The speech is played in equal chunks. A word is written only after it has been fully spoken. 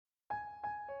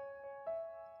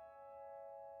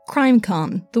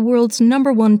CrimeCon, the world's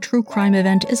 #1 true crime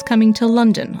event, is coming to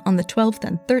London on the 12th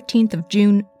and 13th of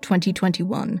June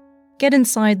 2021. Get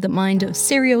inside the mind of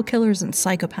serial killers and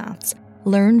psychopaths,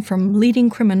 learn from leading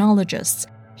criminologists,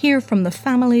 hear from the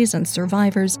families and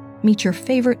survivors, meet your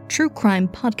favourite true crime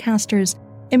podcasters,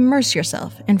 immerse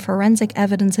yourself in forensic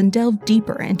evidence and delve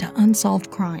deeper into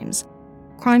unsolved crimes.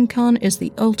 CrimeCon is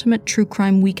the ultimate true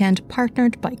crime weekend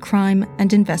partnered by Crime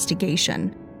and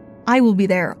Investigation. I will be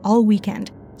there all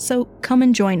weekend, so come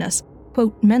and join us.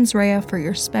 Quote Mens Rea for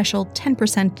your special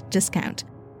 10% discount.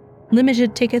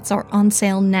 Limited tickets are on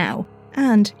sale now,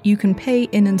 and you can pay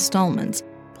in installments.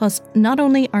 Plus, not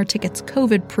only are tickets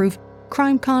COVID-proof,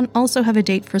 CrimeCon also have a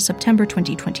date for September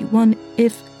 2021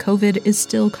 if COVID is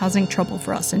still causing trouble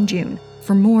for us in June.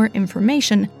 For more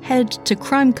information, head to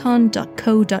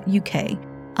crimecon.co.uk.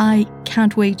 I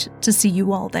can't wait to see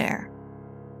you all there.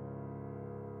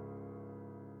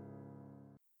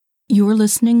 You're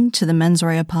listening to the Mens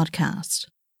Rea podcast,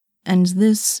 and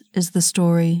this is the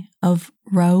story of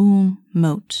Raoul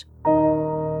Moat.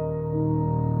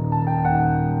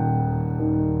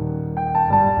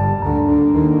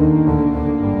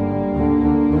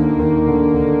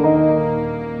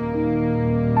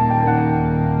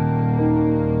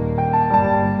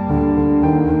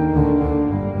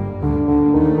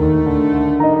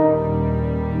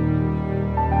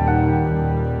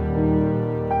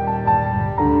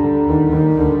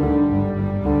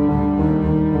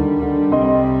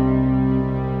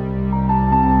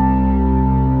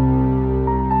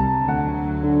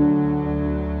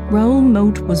 Raoul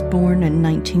Moat was born in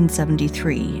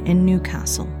 1973 in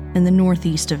Newcastle, in the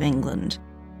northeast of England.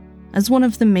 As one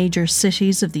of the major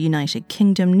cities of the United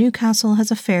Kingdom, Newcastle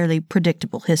has a fairly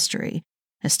predictable history.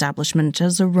 Establishment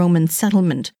as a Roman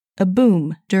settlement, a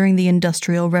boom during the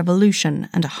Industrial Revolution,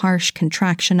 and a harsh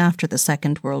contraction after the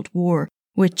Second World War,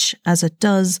 which, as it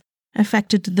does,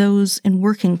 affected those in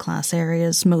working-class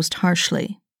areas most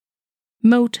harshly.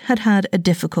 Moat had had a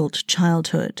difficult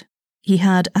childhood. He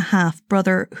had a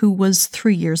half-brother who was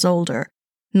 3 years older.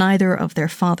 Neither of their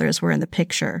fathers were in the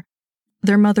picture.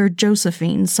 Their mother,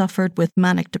 Josephine, suffered with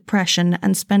manic depression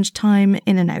and spent time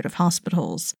in and out of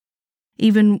hospitals.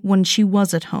 Even when she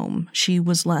was at home, she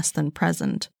was less than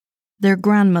present. Their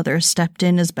grandmother stepped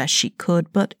in as best she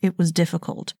could, but it was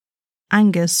difficult.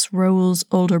 Angus, Raoul's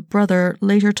older brother,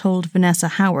 later told Vanessa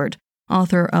Howard,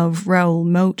 author of Raoul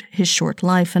Moat, His Short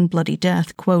Life and Bloody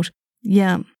Death, quote,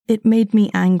 "Yeah, it made me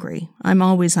angry. I'm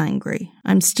always angry.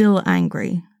 I'm still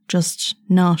angry, just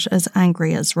not as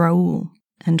angry as Raoul,"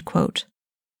 end quote.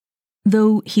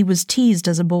 Though he was teased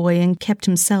as a boy and kept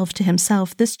himself to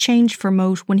himself, this changed for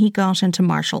Moat when he got into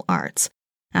martial arts.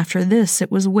 After this,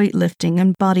 it was weightlifting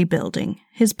and bodybuilding.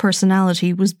 His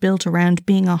personality was built around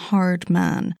being a hard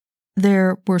man.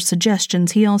 There were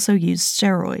suggestions he also used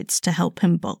steroids to help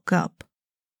him bulk up.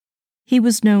 He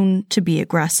was known to be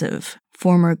aggressive.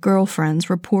 Former girlfriends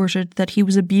reported that he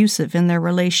was abusive in their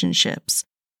relationships.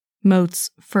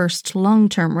 Moat's first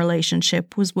long-term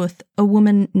relationship was with a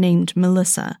woman named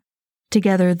Melissa.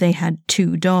 Together they had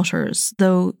 2 daughters,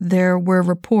 though there were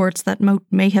reports that Moat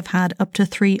may have had up to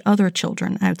 3 other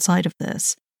children outside of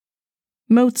this.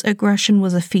 Moat's aggression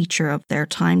was a feature of their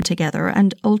time together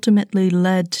and ultimately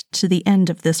led to the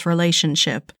end of this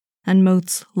relationship and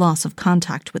Moat's loss of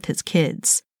contact with his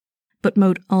kids. But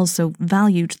Moat also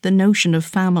valued the notion of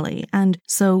family, and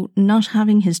so not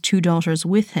having his 2 daughters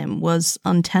with him was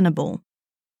untenable.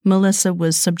 Melissa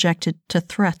was subjected to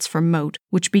threats from Moat,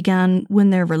 which began when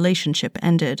their relationship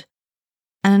ended.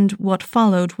 And what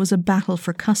followed was a battle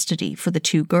for custody for the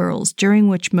 2 girls, during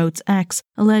which Moat's ex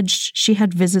alleged she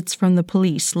had visits from the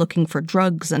police looking for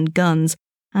drugs and guns,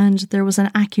 and there was an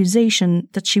accusation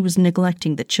that she was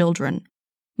neglecting the children.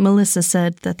 Melissa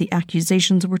said that the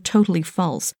accusations were totally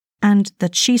false, and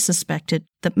that she suspected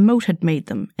that Moat had made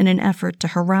them in an effort to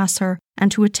harass her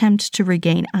and to attempt to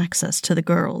regain access to the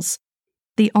girls.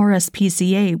 The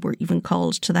RSPCA were even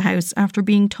called to the house after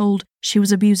being told she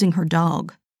was abusing her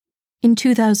dog. In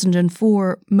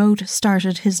 2004, Moat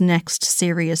started his next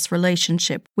serious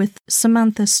relationship with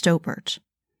Samantha Stobart.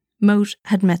 Moat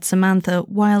had met Samantha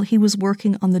while he was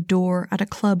working on the door at a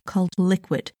club called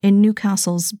Liquid in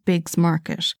Newcastle's Biggs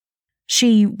Market.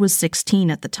 She was 16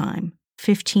 at the time.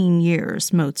 15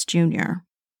 years Moat's junior.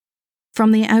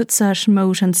 From the outset,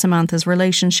 Moat and Samantha's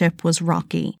relationship was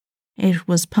rocky. It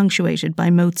was punctuated by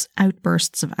Moat's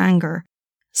outbursts of anger.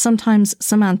 Sometimes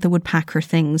Samantha would pack her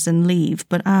things and leave,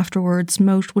 but afterwards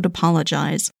Moat would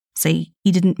apologise, say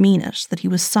he didn't mean it, that he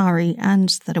was sorry and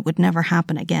that it would never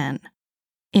happen again.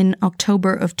 In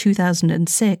October of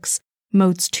 2006,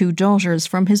 Moat's 2 daughters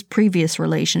from his previous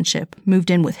relationship moved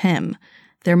in with him.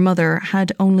 Their mother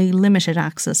had only limited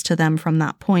access to them from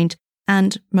that point,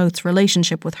 and Moat's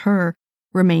relationship with her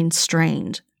remained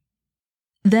strained.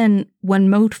 Then, when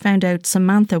Moat found out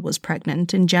Samantha was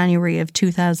pregnant in January of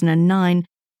 2009,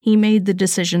 he made the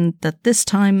decision that this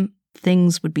time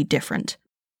things would be different.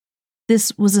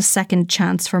 This was a second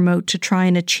chance for Moat to try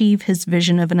and achieve his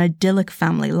vision of an idyllic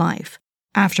family life,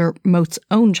 after Moat's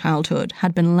own childhood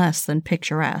had been less than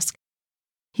picturesque.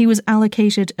 He was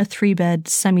allocated a 3-bed,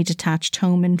 semi-detached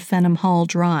home in Fenham Hall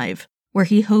Drive, where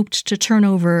he hoped to turn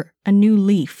over a new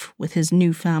leaf with his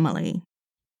new family.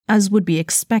 As would be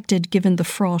expected given the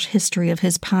fraught history of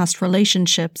his past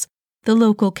relationships, the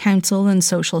local council and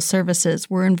social services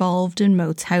were involved in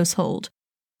Moat's household,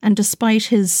 and despite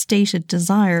his stated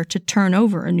desire to turn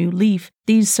over a new leaf,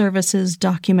 these services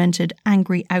documented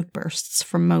angry outbursts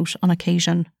from Moat on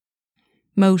occasion.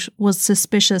 Moat was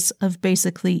suspicious of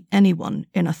basically anyone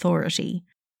in authority.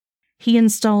 He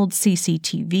installed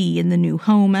CCTV in the new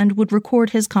home and would record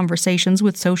his conversations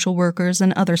with social workers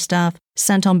and other staff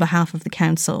sent on behalf of the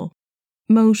council.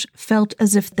 Moat felt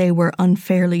as if they were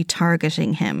unfairly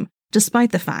targeting him,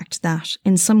 despite the fact that,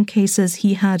 in some cases,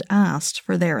 he had asked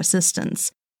for their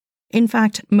assistance. In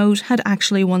fact, Moat had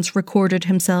actually once recorded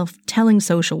himself telling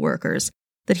social workers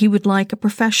that he would like a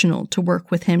professional to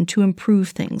work with him to improve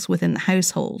things within the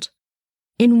household.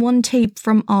 In one tape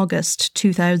from August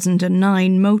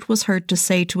 2009, Moat was heard to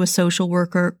say to a social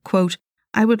worker, quote,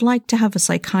 "I would like to have a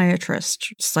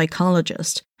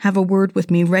psychologist, have a word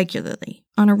with me regularly,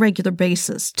 on a regular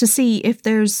basis, to see if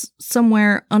there's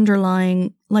somewhere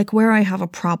underlying, like where I have a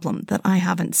problem that I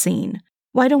haven't seen.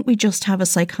 Why don't we just have a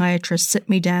psychiatrist sit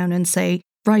me down and say,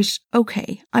 right,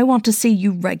 okay, I want to see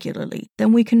you regularly.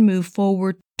 Then we can move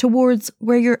forward towards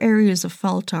where your areas of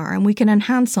fault are and we can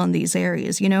enhance on these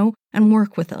areas, and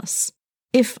work with us.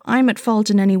 If I'm at fault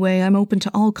in any way, I'm open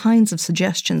to all kinds of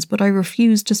suggestions, but I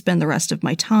refuse to spend the rest of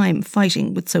my time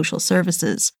fighting with social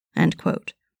services." End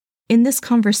quote. In this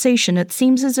conversation, it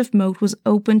seems as if Moat was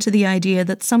open to the idea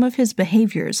that some of his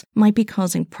behaviours might be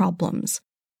causing problems,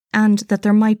 and that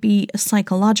there might be a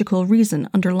psychological reason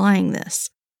underlying this.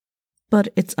 But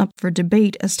it's up for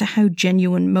debate as to how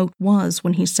genuine Moat was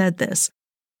when he said this.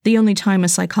 The only time a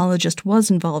psychologist was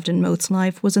involved in Moat's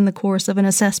life was in the course of an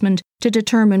assessment to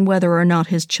determine whether or not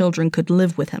his children could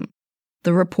live with him.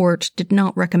 The report did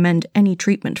not recommend any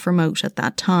treatment for Moat at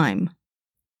that time.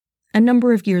 A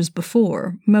number of years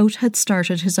before, Moat had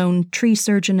started his own tree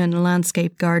surgeon and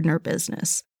landscape gardener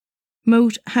business.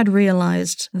 Moat had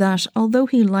realised that although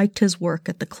he liked his work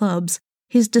at the clubs,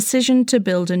 his decision to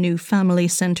build a new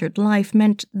family-centred life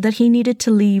meant that he needed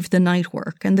to leave the night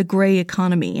work and the grey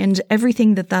economy and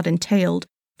everything that entailed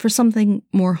for something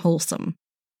more wholesome.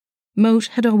 Moat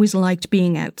had always liked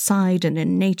being outside and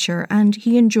in nature, and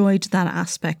he enjoyed that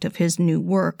aspect of his new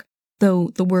work, though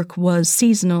the work was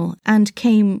seasonal and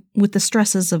came with the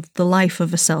stresses of the life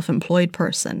of a self-employed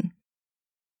person.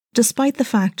 Despite the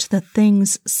fact that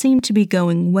things seemed to be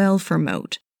going well for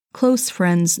Moat, close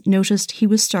friends noticed he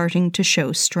was starting to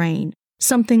show strain,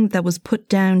 something that was put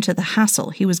down to the hassle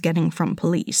he was getting from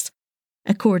police.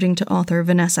 According to author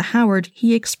Vanessa Howard,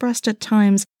 he expressed at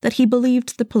times that he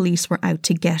believed the police were out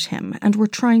to get him and were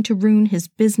trying to ruin his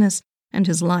business and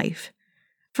his life.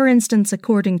 For instance,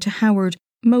 according to Howard,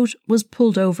 Moat was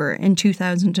pulled over in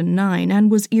 2009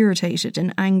 and was irritated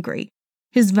and angry.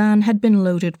 His van had been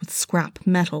loaded with scrap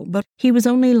metal, but he was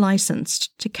only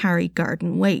licensed to carry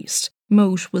garden waste.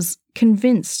 Moat was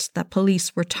convinced that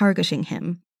police were targeting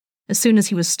him. As soon as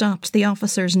he was stopped, the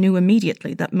officers knew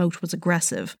immediately that Moat was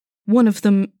aggressive. One of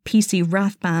them, PC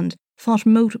Rathband, thought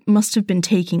Moat must have been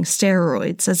taking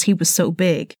steroids as he was so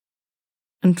big.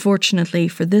 Unfortunately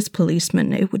for this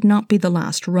policeman, it would not be the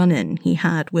last run-in he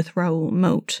had with Raoul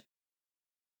Moat.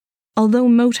 Although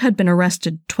Moat had been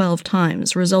arrested 12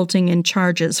 times, resulting in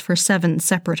charges for 7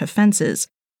 separate offences,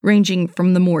 ranging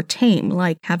from the more tame,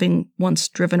 like having once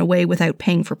driven away without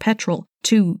paying for petrol,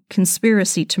 to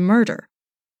conspiracy to murder,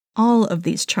 all of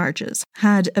these charges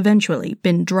had eventually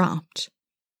been dropped.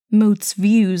 Moat's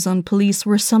views on police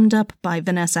were summed up by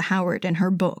Vanessa Howard in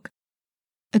her book.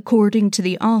 According to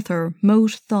the author,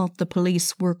 Moat thought the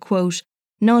police were, quote,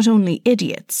 not only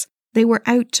idiots, they were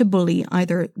out to bully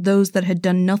either those that had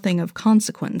done nothing of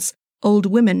consequence, old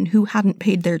women who hadn't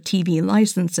paid their TV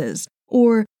licenses,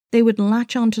 or they would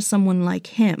latch on to someone like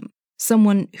him,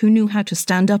 someone who knew how to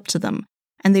stand up to them,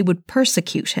 and they would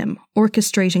persecute him,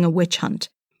 orchestrating a witch hunt.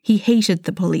 He hated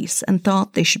the police and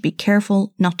thought they should be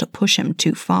careful not to push him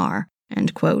too far.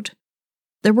 End quote.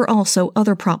 There were also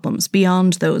other problems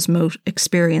beyond those Moat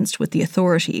experienced with the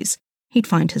authorities. He'd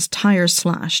find his tyres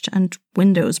slashed and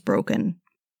windows broken.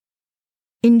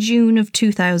 In June of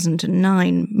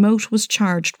 2009, Moat was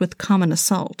charged with common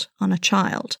assault on a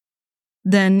child.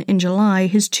 Then, in July,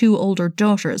 his 2 older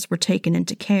daughters were taken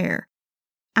into care.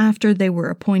 After they were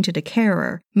appointed a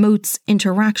carer, Moat's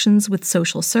interactions with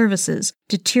social services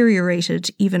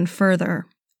deteriorated even further.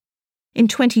 In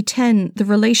 2010, the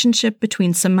relationship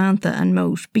between Samantha and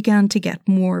Moat began to get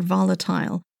more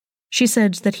volatile. She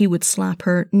said that he would slap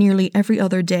her nearly every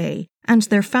other day, and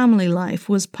their family life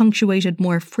was punctuated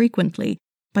more frequently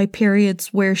by periods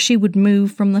where she would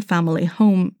move from the family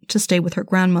home to stay with her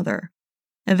grandmother.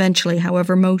 Eventually,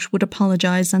 however, Moat would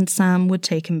apologise and Sam would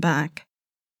take him back.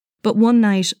 But one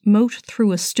night, Moat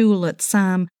threw a stool at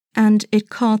Sam and it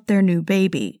caught their new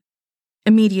baby.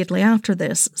 Immediately after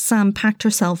this, Sam packed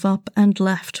herself up and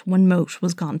left when Moat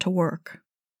was gone to work.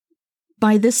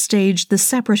 By this stage, the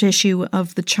separate issue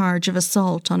of the charge of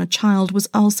assault on a child was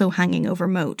also hanging over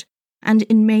Moat, and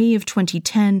in May of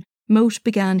 2010, Moat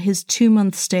began his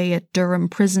 2-month stay at Durham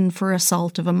Prison for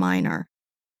assault of a minor.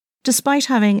 Despite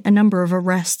having a number of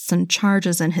arrests and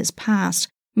charges in his past,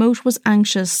 Moat was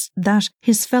anxious that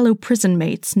his fellow prison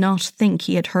mates not think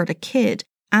he had hurt a kid,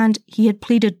 and he had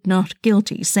pleaded not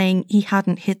guilty, saying he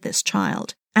hadn't hit this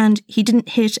child, and he didn't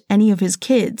hit any of his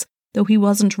kids, though he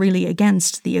wasn't really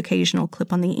against the occasional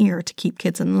clip on the ear to keep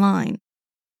kids in line.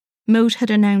 Moat had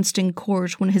announced in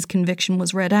court when his conviction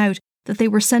was read out that they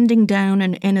were sending down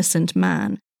an innocent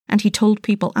man, and he told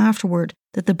people afterward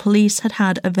that the police had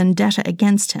had a vendetta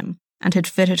against him and had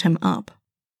fitted him up.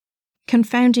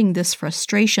 Confounding this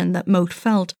frustration that Moat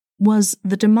felt was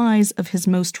the demise of his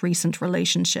most recent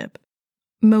relationship.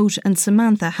 Moat and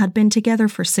Samantha had been together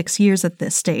for 6 years at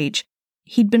this stage.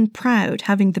 He'd been proud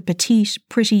having the petite,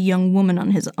 pretty young woman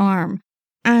on his arm,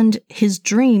 and his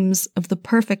dreams of the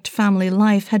perfect family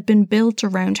life had been built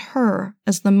around her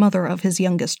as the mother of his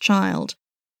youngest child.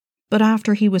 But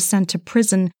after he was sent to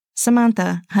prison,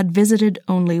 Samantha had visited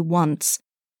only once.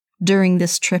 During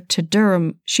this trip to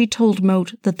Durham, she told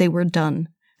Moat that they were done,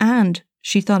 and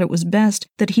she thought it was best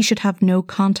that he should have no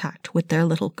contact with their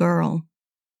little girl.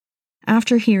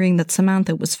 After hearing that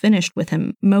Samantha was finished with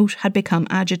him, Moat had become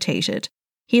agitated.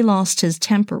 He lost his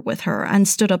temper with her and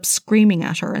stood up screaming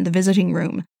at her in the visiting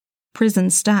room. Prison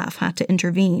staff had to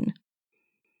intervene.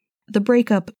 The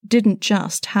breakup didn't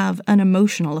just have an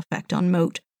emotional effect on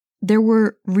Moat. There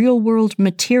were real-world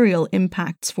material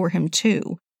impacts for him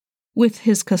too. With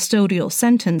his custodial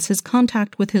sentence, his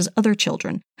contact with his other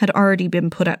children had already been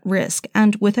put at risk,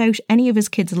 and without any of his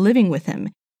kids living with him,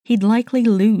 he'd likely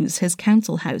lose his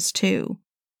council house too.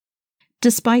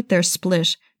 Despite their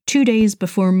split, 2 days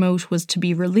before Moat was to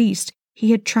be released,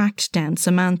 he had tracked down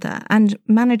Samantha and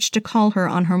managed to call her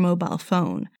on her mobile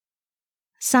phone.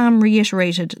 Sam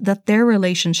reiterated that their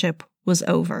relationship was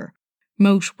over.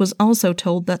 Moat was also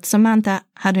told that Samantha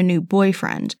had a new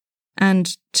boyfriend,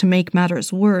 and, to make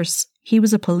matters worse, he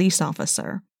was a police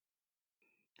officer.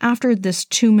 After this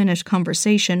 2-minute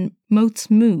conversation, Moat's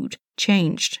mood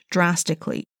changed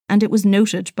drastically, and it was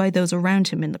noted by those around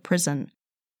him in the prison.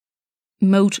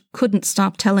 Moat couldn't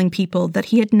stop telling people that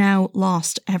he had now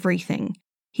lost everything.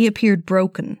 He appeared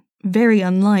broken, very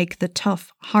unlike the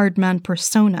tough, hard-man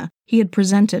persona he had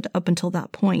presented up until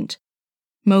that point.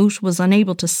 Moat was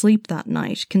unable to sleep that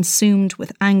night, consumed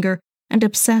with anger and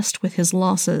obsessed with his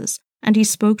losses, and he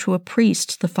spoke to a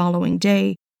priest the following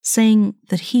day, saying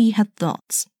that he had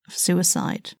thoughts of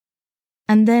suicide.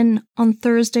 And then, on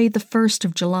Thursday the 1st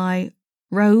of July,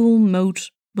 Raoul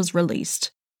Moat was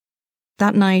released.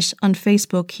 That night, on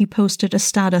Facebook, he posted a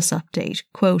status update,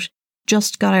 quote,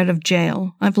 "Just got out of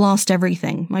jail. I've lost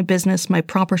everything, my business, my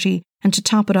property, and to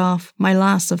top it off, my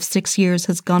lass of 6 years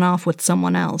has gone off with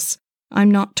someone else. I'm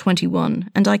not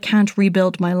 21, and I can't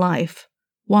rebuild my life.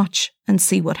 Watch and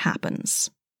see what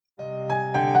happens."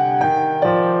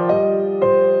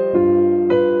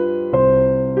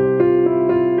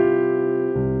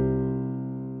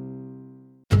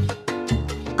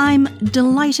 I'm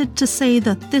delighted to say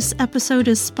that this episode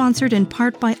is sponsored in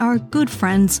part by our good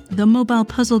friends, the mobile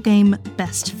puzzle game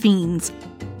Best Fiends.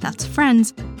 That's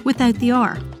friends without the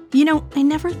R. You know, I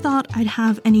never thought I'd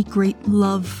have any great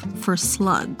love for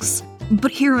slugs.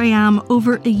 But here I am,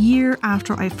 over a year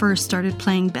after I first started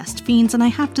playing Best Fiends, and I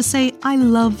have to say, I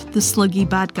love the sluggy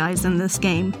bad guys in this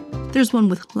game. There's one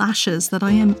with lashes that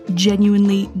I am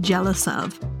genuinely jealous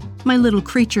of. My little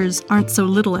creatures aren't so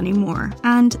little anymore,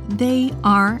 and they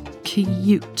are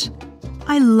cute.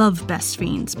 I love Best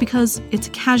Fiends because it's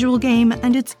a casual game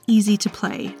and it's easy to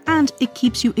play, and it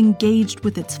keeps you engaged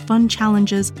with its fun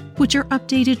challenges, which are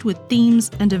updated with themes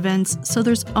and events, so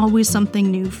there's always something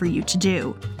new for you to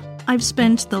do. I've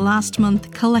spent the last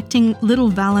month collecting little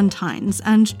valentines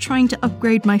and trying to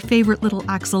upgrade my favourite little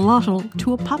axolotl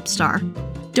to a pop star.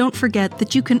 Don't forget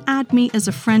that you can add me as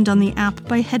a friend on the app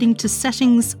by heading to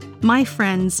Settings, My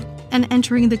Friends, and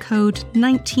entering the code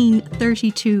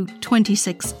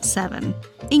 1932267.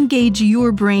 Engage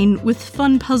your brain with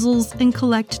fun puzzles and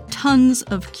collect tons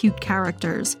of cute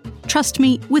characters. Trust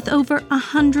me, with over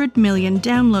 100 million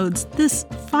downloads, this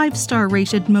 5-star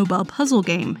rated mobile puzzle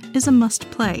game is a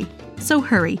must-play. So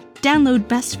hurry, download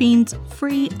Best Fiends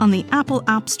free on the Apple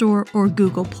App Store or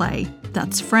Google Play.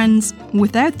 That's Friends,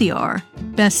 without the R,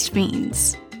 Best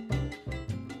Fiends.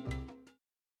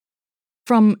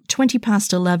 From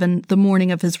 11:20 the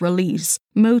morning of his release,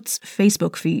 Moat's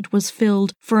Facebook feed was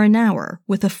filled for an hour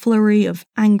with a flurry of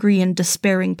angry and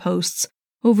despairing posts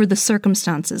over the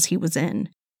circumstances he was in.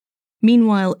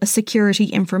 Meanwhile, a security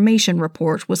information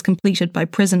report was completed by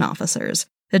prison officers,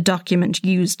 a document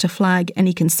used to flag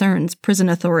any concerns prison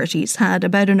authorities had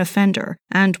about an offender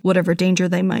and whatever danger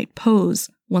they might pose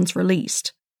once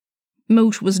released.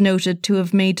 Moat was noted to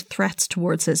have made threats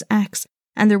towards his ex,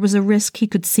 and there was a risk he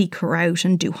could seek her out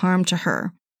and do harm to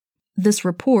her. This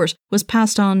report was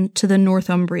passed on to the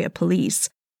Northumbria police.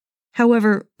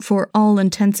 However, for all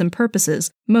intents and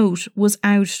purposes, Moat was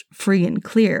out free and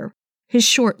clear. His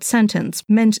short sentence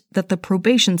meant that the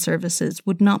probation services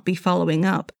would not be following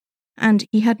up, and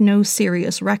he had no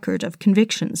serious record of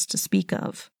convictions to speak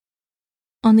of.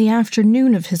 On the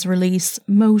afternoon of his release,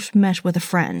 Moat met with a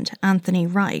friend, Anthony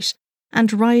Wright,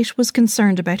 and Wright was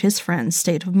concerned about his friend's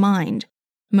state of mind.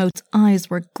 Moat's eyes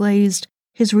were glazed,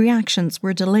 his reactions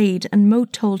were delayed, and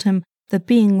Moat told him that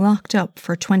being locked up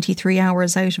for 23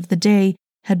 hours out of the day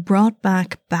had brought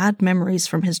back bad memories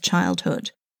from his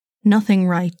childhood. Nothing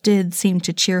Wright did seemed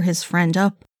to cheer his friend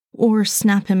up or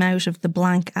snap him out of the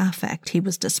blank affect he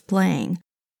was displaying.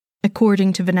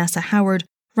 According to Vanessa Howard,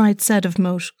 Wright said of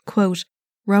Moat, quote,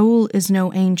 "Raoul is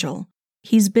no angel.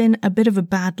 He's been a bit of a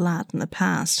bad lad in the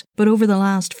past, but over the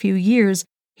last few years,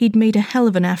 he'd made a hell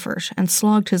of an effort and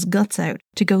slogged his guts out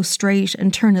to go straight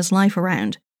and turn his life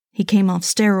around. He came off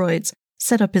steroids,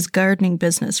 set up his gardening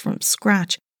business from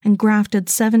scratch, and grafted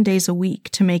 7 days a week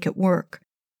to make it work.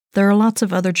 There are lots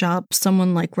of other jobs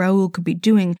someone like Raoul could be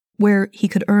doing where he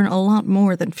could earn a lot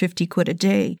more than 50 quid a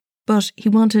day, but he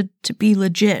wanted to be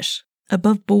legit,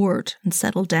 above board, and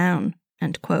settle down."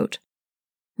 End quote.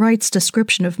 Wright's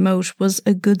description of Moat was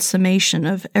a good summation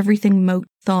of everything Moat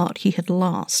thought he had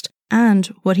lost, and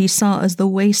what he saw as the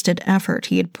wasted effort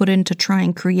he had put in to try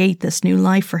and create this new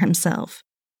life for himself.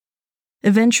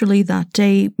 Eventually that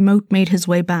day, Moat made his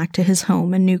way back to his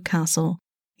home in Newcastle.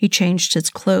 He changed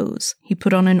his clothes, he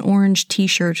put on an orange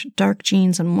t-shirt, dark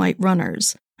jeans and white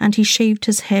runners, and he shaved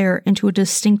his hair into a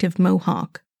distinctive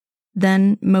mohawk.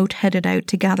 Then Moat headed out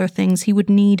to gather things he would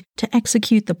need to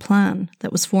execute the plan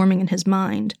that was forming in his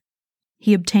mind.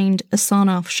 He obtained a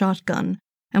sawn-off shotgun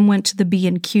and went to the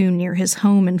B&Q near his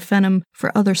home in Fenham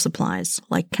for other supplies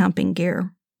like camping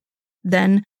gear.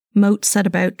 Then Moat set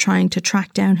about trying to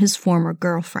track down his former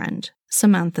girlfriend,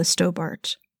 Samantha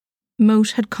Stobart.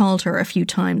 Moat had called her a few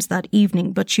times that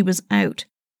evening, but she was out.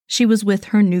 She was with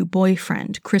her new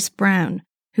boyfriend, Chris Brown,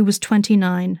 who was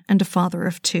 29 and a father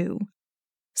of 2.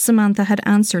 Samantha had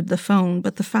answered the phone,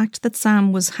 but the fact that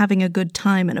Sam was having a good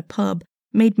time in a pub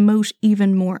made Moat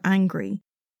even more angry.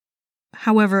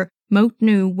 However, Moat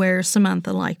knew where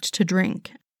Samantha liked to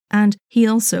drink, and he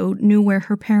also knew where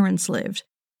her parents lived.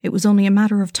 It was only a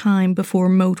matter of time before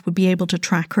Moat would be able to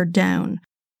track her down.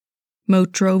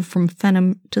 Moat drove from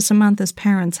Fenham to Samantha's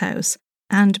parents' house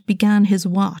and began his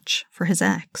watch for his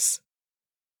ex.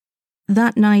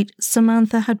 That night,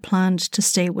 Samantha had planned to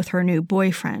stay with her new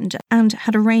boyfriend and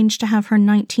had arranged to have her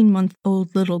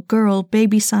 19-month-old little girl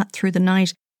babysat through the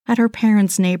night at her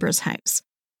parents' neighbour's house.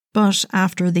 But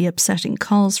after the upsetting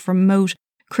calls from Moat,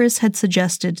 Chris had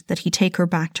suggested that he take her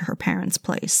back to her parents'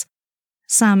 place.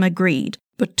 Sam agreed,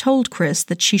 but told Chris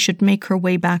that she should make her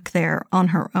way back there on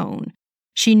her own.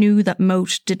 She knew that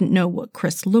Moat didn't know what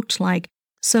Chris looked like,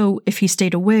 so if he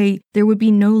stayed away, there would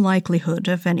be no likelihood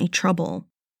of any trouble.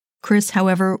 Chris,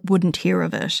 however, wouldn't hear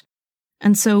of it,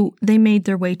 and so they made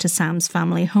their way to Sam's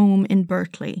family home in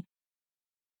Berkeley.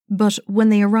 But when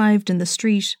they arrived in the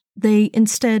street, they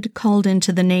instead called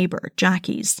into the neighbour,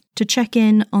 Jackie's, to check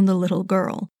in on the little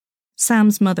girl.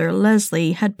 Sam's mother,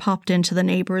 Leslie, had popped into the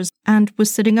neighbours and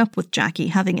was sitting up with Jackie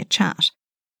having a chat.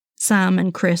 Sam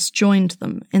and Chris joined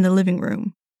them in the living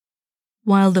room.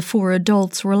 While the 4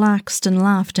 adults relaxed and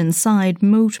laughed inside,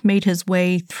 Moat made his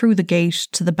way through the gate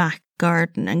to the back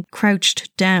garden and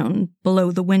crouched down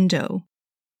below the window.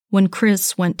 When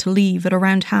Chris went to leave at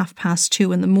around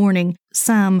 2:30 in the morning,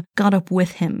 Sam got up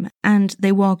with him and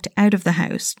they walked out of the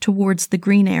house towards the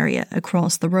green area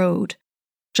across the road.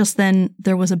 Just then,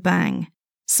 there was a bang.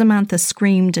 Samantha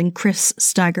screamed and Chris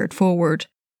staggered forward.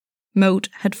 Moat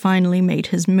had finally made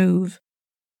his move.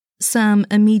 Sam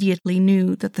immediately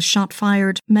knew that the shot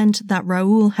fired meant that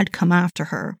Raoul had come after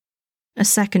her. A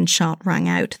second shot rang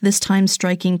out, this time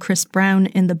striking Chris Brown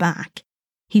in the back.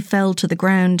 He fell to the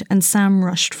ground and Sam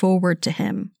rushed forward to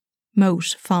him.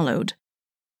 Moat followed.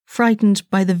 Frightened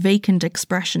by the vacant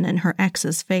expression in her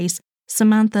ex's face,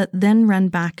 Samantha then ran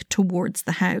back towards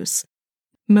the house.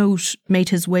 Moat made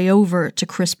his way over to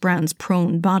Chris Brown's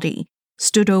prone body,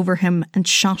 stood over him and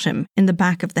shot him in the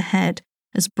back of the head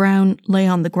as Brown lay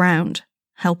on the ground,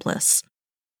 helpless.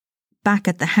 Back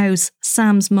at the house,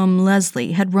 Sam's mum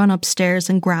Leslie had run upstairs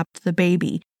and grabbed the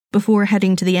baby before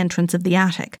heading to the entrance of the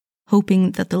attic,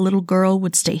 hoping that the little girl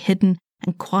would stay hidden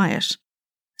and quiet.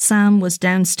 Sam was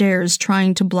downstairs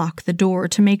trying to block the door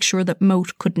to make sure that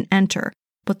Moat couldn't enter,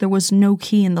 but there was no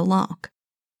key in the lock.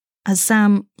 As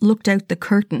Sam looked out the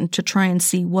curtain to try and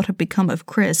see what had become of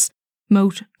Chris,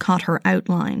 Moat caught her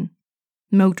outline.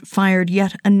 Moat fired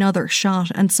yet another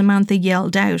shot and Samantha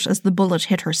yelled out as the bullet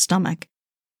hit her stomach.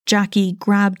 Jackie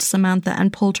grabbed Samantha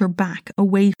and pulled her back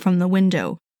away from the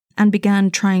window and began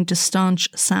trying to staunch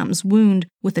Sam's wound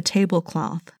with a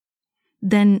tablecloth.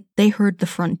 Then they heard the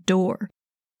front door.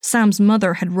 Sam's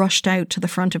mother had rushed out to the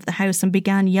front of the house and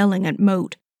began yelling at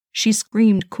Moat. She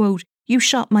screamed, quote, "You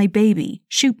shot my baby.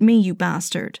 Shoot me, you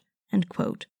bastard," end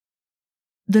quote.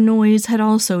 The noise had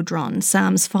also drawn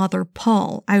Sam's father,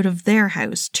 Paul, out of their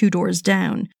house 2 doors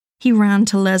down. He ran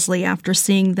to Leslie after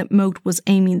seeing that Moat was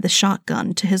aiming the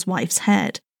shotgun to his wife's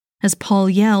head. As Paul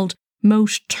yelled,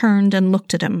 Moat turned and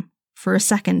looked at him. For a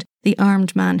second, the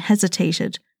armed man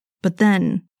hesitated, but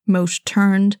then Moat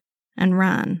turned and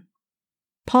ran.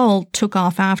 Paul took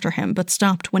off after him but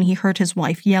stopped when he heard his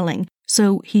wife yelling,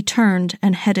 so he turned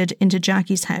and headed into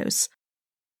Jackie's house.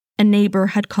 A neighbour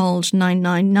had called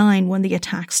 999 when the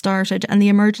attack started and the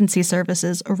emergency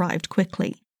services arrived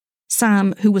quickly.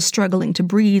 Sam, who was struggling to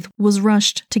breathe, was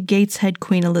rushed to Gateshead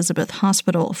Queen Elizabeth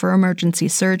Hospital for emergency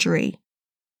surgery.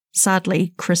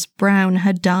 Sadly, Chris Brown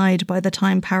had died by the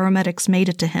time paramedics made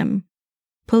it to him.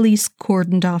 Police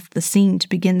cordoned off the scene to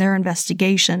begin their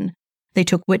investigation. They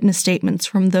took witness statements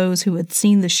from those who had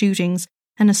seen the shootings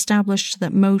and established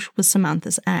that Moat was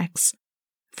Samantha's ex.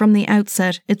 From the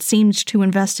outset, it seemed to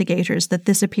investigators that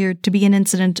this appeared to be an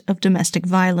incident of domestic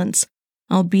violence,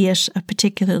 albeit a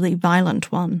particularly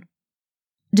violent one.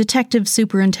 Detective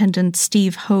Superintendent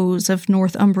Steve Hose of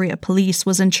Northumbria Police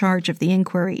was in charge of the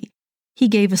inquiry. He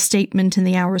gave a statement in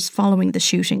the hours following the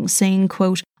shooting, saying,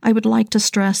 quote, "I would like to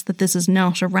stress that this is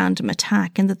not a random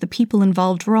attack and that the people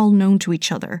involved were all known to each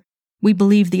other. We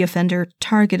believe the offender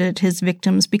targeted his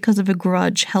victims because of a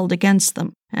grudge held against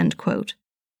them," end quote.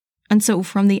 And so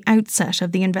from the outset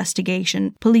of the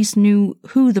investigation, police knew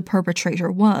who the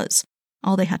perpetrator was.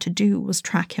 All they had to do was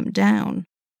track him down.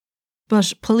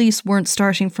 But police weren't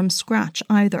starting from scratch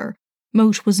either.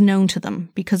 Moat was known to them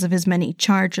because of his many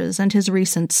charges and his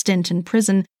recent stint in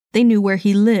prison. They knew where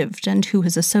he lived and who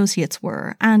his associates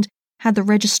were, and had the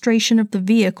registration of the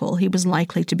vehicle he was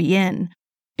likely to be in.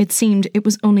 It seemed it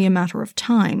was only a matter of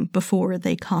time before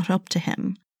they caught up to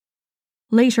him.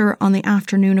 Later, on the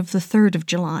afternoon of the 3rd of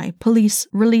July, police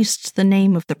released the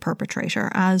name of the perpetrator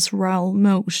as Raoul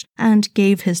Moat and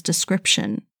gave his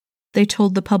description. They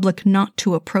told the public not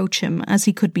to approach him as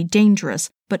he could be dangerous,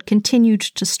 but continued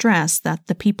to stress that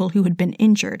the people who had been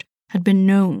injured had been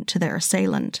known to their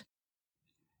assailant.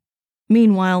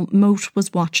 Meanwhile, Moat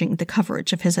was watching the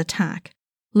coverage of his attack.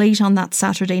 Late on that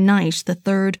Saturday night, the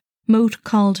 3rd, Moat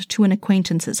called to an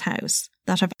acquaintance's house,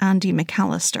 that of Andy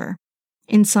McAllister.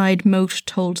 Inside, Moat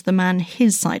told the man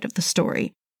his side of the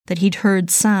story, that he'd heard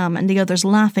Sam and the others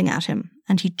laughing at him,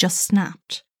 and he'd just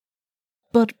snapped.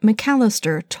 But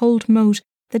McAllister told Moat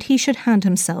that he should hand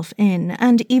himself in,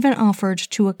 and even offered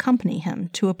to accompany him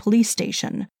to a police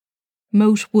station.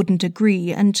 Moat wouldn't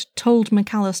agree and told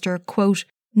McAllister, quote,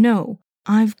 "No,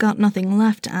 I've got nothing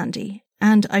left, Andy,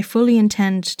 and I fully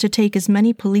intend to take as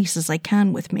many police as I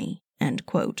can with me," end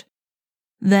quote.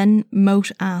 Then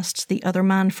Moat asked the other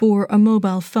man for a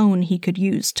mobile phone he could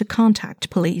use to contact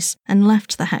police and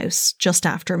left the house just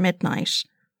after midnight.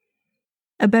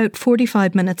 About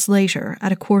 45 minutes later,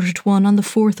 at 1:45 on the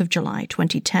 4th of July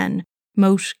 2010,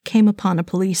 Moat came upon a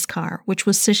police car which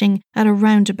was sitting at a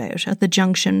roundabout at the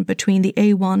junction between the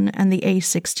A1 and the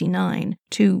A69,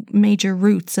 2 major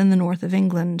routes in the north of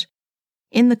England.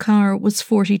 In the car was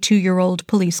 42-year-old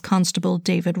police constable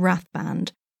David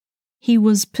Rathband. He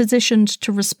was positioned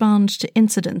to respond to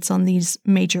incidents on these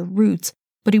major routes,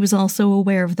 but he was also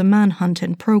aware of the manhunt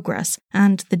in progress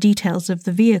and the details of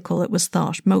the vehicle it was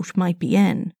thought Moat might be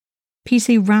in.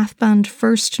 PC Rathband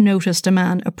first noticed a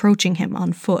man approaching him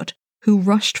on foot, who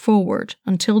rushed forward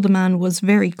until the man was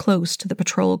very close to the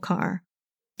patrol car.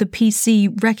 The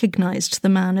PC recognised the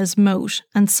man as Moat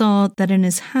and saw that in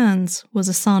his hands was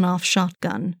a sawn-off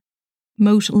shotgun.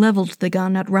 Moat levelled the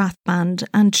gun at Rathband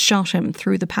and shot him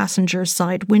through the passenger's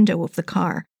side window of the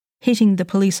car, hitting the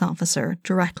police officer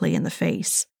directly in the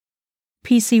face.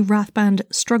 PC Rathband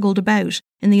struggled about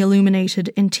in the illuminated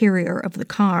interior of the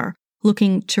car,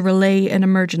 looking to relay an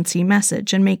emergency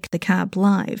message and make the cab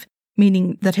live,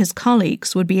 meaning that his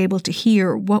colleagues would be able to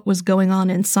hear what was going on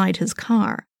inside his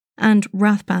car, and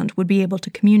Rathband would be able to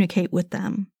communicate with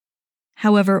them.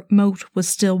 However, Moat was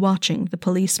still watching the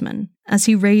policeman. As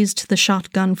he raised the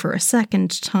shotgun for a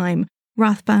second time,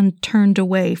 Rathband turned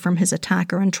away from his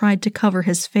attacker and tried to cover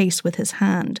his face with his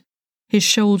hand. His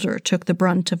shoulder took the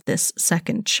brunt of this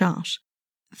second shot.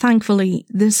 Thankfully,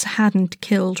 this hadn't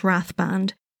killed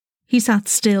Rathband. He sat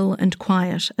still and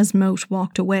quiet as Moat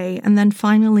walked away and then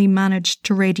finally managed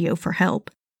to radio for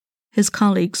help. His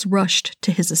colleagues rushed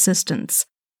to his assistance.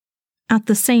 At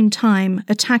the same time,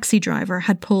 a taxi driver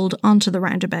had pulled onto the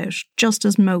roundabout just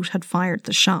as Moat had fired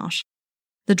the shot.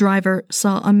 The driver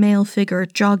saw a male figure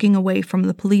jogging away from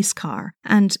the police car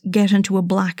and get into a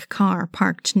black car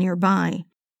parked nearby.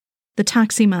 The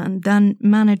taximan then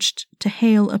managed to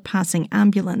hail a passing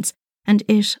ambulance, and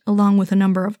it, along with a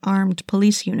number of armed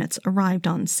police units, arrived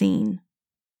on scene.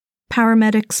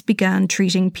 Paramedics began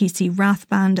treating PC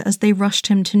Rathband as they rushed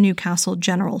him to Newcastle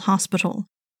General Hospital.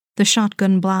 The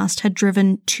shotgun blast had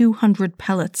driven 200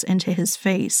 pellets into his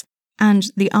face, and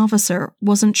the officer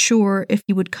wasn't sure if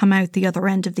he would come out the other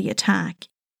end of the attack.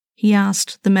 He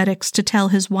asked the medics to tell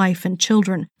his wife and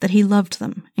children that he loved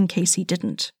them in case he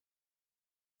didn't.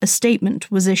 A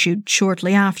statement was issued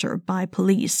shortly after by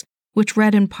police, which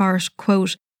read in part,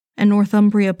 quote, "A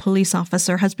Northumbria police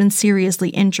officer has been seriously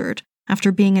injured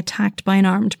after being attacked by an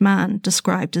armed man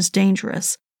described as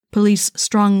dangerous. Police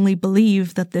strongly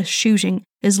believe that this shooting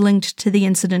is linked to the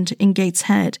incident in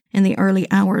Gateshead in the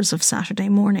early hours of Saturday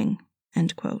morning."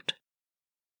 End quote.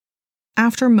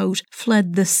 After Moat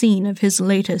fled the scene of his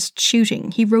latest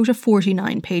shooting, he wrote a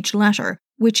 49-page letter,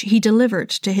 which he delivered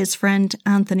to his friend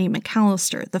Anthony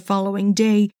McAllister the following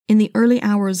day in the early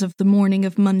hours of the morning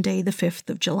of Monday the 5th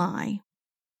of July.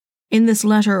 In this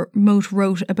letter, Moat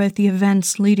wrote about the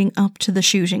events leading up to the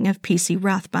shooting of PC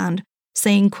Rathband,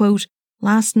 saying, quote,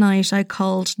 "Last night I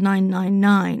called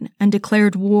 999 and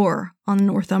declared war on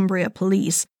Northumbria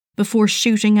Police before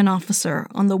shooting an officer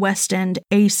on the West End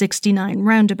A69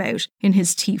 roundabout in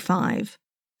his T5.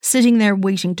 Sitting there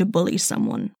waiting to bully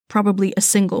someone, probably a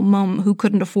single mum who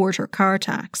couldn't afford her car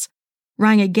tax.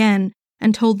 Rang again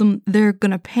and told them they're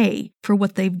gonna pay for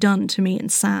what they've done to me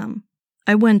and Sam.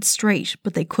 I went straight,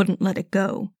 but they couldn't let it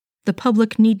go. The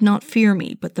public need not fear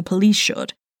me, but the police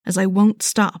should, as I won't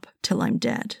stop till I'm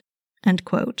dead." End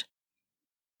quote.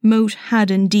 Moat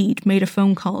had indeed made a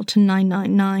phone call to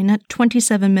 999 at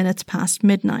 27 minutes past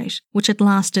midnight, which had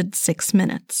lasted 6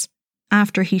 minutes.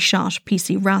 After he shot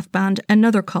PC Rathband,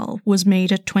 another call was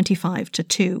made at 25 to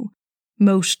 2.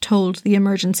 Moat told the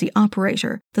emergency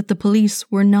operator that the police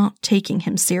were not taking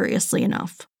him seriously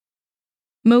enough.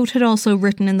 Moat had also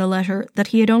written in the letter that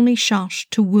he had only shot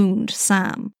to wound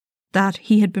Sam, that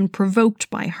he had been provoked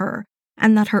by her,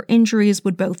 and that her injuries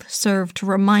would both serve to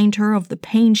remind her of the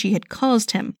pain she had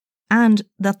caused him, and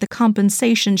that the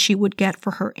compensation she would get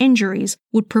for her injuries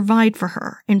would provide for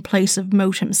her in place of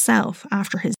Moat himself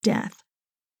after his death.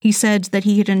 He said that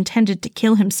he had intended to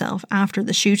kill himself after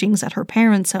the shootings at her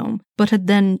parents' home, but had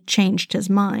then changed his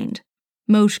mind.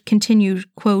 Moat continued,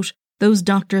 quote, "Those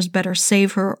doctors better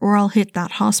save her or I'll hit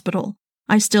that hospital.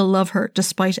 I still love her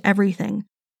despite everything.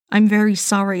 I'm very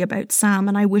sorry about Sam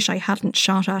and I wish I hadn't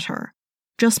shot at her.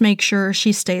 Just make sure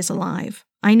she stays alive.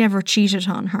 I never cheated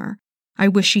on her. I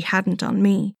wish she hadn't on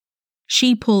me.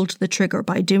 She pulled the trigger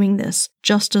by doing this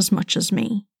just as much as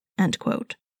me." End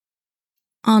quote.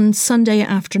 On Sunday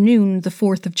afternoon, the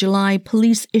 4th of July,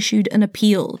 police issued an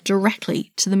appeal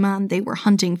directly to the man they were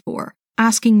hunting for,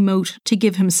 asking Moat to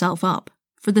give himself up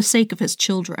for the sake of his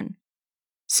children.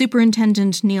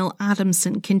 Superintendent Neil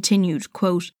Adamson continued,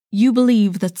 quote, "You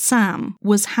believe that Sam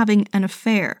was having an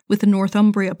affair with a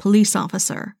Northumbria police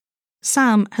officer.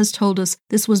 Sam has told us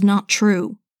this was not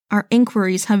true. Our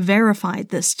inquiries have verified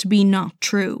this to be not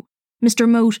true. Mr.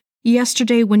 Moat,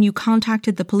 yesterday when you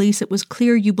contacted the police it was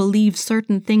clear you believe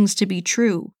certain things to be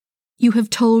true. You have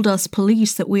told us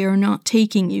police that we are not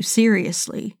taking you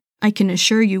seriously. I can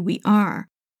assure you we are.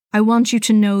 I want you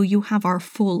to know you have our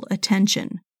full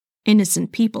attention.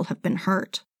 Innocent people have been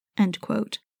hurt." End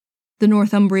quote. The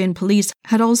Northumbrian police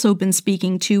had also been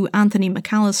speaking to Anthony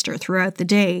McAllister throughout the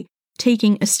day,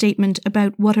 taking a statement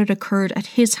about what had occurred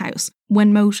at his house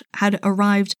when Moat had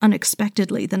arrived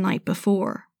unexpectedly the night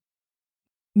before.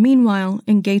 Meanwhile,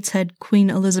 in Gateshead Queen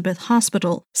Elizabeth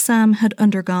Hospital, Sam had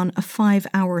undergone a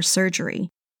 5-hour surgery.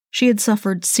 She had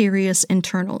suffered serious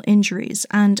internal injuries,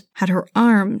 and had her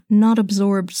arm not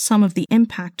absorbed some of the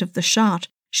impact of the shot,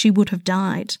 she would have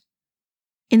died.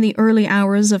 In the early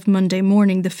hours of Monday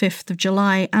morning, the 5th of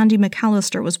July, Andy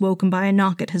McAllister was woken by a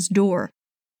knock at his door.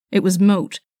 It was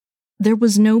Moat. There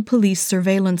was no police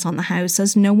surveillance on the house,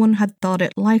 as no one had thought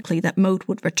it likely that Moat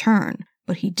would return,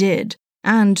 but he did,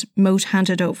 and Moat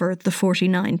handed over the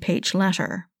 49-page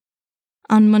letter.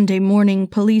 On Monday morning,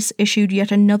 police issued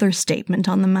yet another statement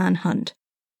on the manhunt.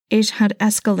 It had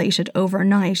escalated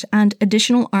overnight, and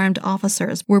additional armed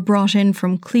officers were brought in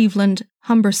from Cleveland,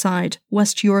 Humberside,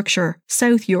 West Yorkshire,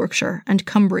 South Yorkshire, and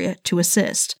Cumbria to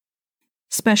assist.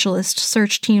 Specialist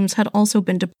search teams had also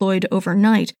been deployed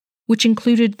overnight, which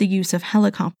included the use of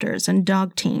helicopters and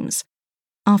dog teams.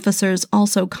 Officers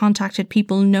also contacted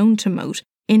people known to Moat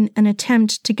in an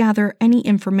attempt to gather any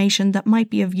information that might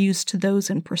be of use to those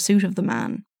in pursuit of the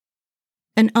man.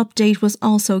 An update was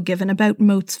also given about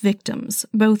Moat's victims.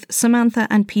 Both Samantha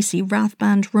and PC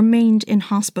Rathband remained in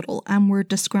hospital and were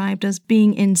described as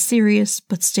being in serious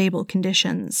but stable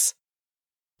conditions.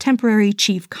 Temporary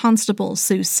Chief Constable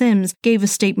Sue Sims gave a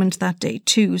statement that day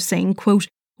too, saying, quote,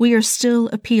 "We are still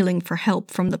appealing for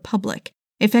help from the public.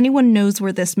 If anyone knows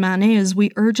where this man is,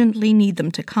 we urgently need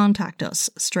them to contact us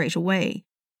straight away.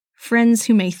 Friends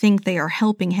who may think they are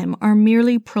helping him are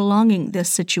merely prolonging this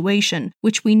situation,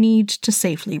 which we need to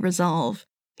safely resolve.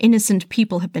 Innocent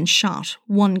people have been shot,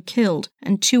 1 killed,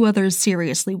 and 2 others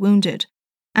seriously wounded.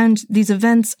 And these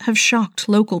events have shocked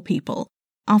local people.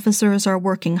 Officers are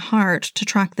working hard to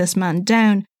track this man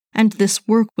down, and this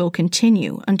work will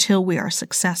continue until we are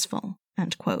successful."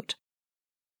 End quote.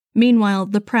 Meanwhile,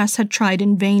 the press had tried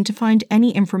in vain to find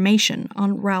any information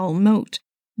on Raoul Moat,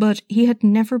 but he had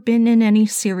never been in any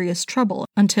serious trouble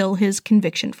until his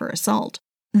conviction for assault.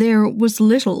 There was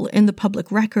little in the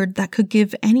public record that could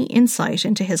give any insight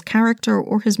into his character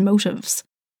or his motives.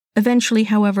 Eventually,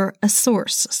 however, a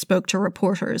source spoke to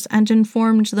reporters and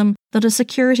informed them that a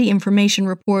security information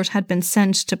report had been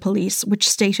sent to police which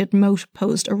stated Moat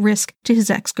posed a risk to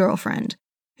his ex-girlfriend.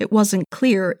 It wasn't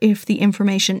clear if the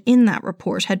information in that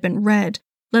report had been read,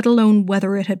 let alone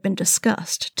whether it had been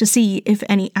discussed, to see if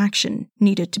any action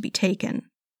needed to be taken.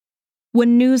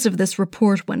 When news of this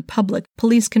report went public,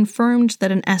 police confirmed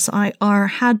that an SIR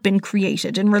had been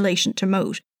created in relation to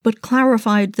Moat, but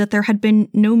clarified that there had been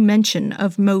no mention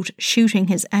of Moat shooting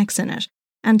his ex in it,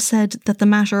 and said that the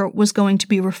matter was going to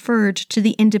be referred to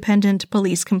the Independent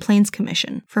Police Complaints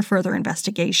Commission for further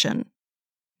investigation.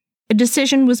 A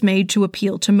decision was made to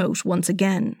appeal to Moat once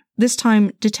again. This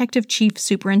time, Detective Chief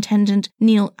Superintendent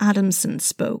Neil Adamson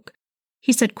spoke.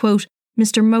 He said, quote,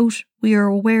 "Mr. Moat, we are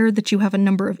aware that you have a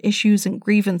number of issues and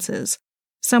grievances.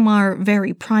 Some are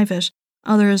very private,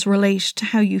 others relate to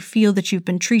how you feel that you've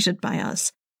been treated by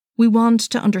us. We want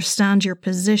to understand your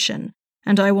position,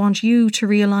 and I want you to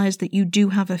realise that you do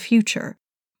have a future.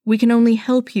 We can only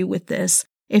help you with this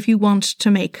if you want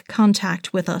to make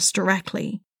contact with us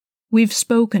directly. We've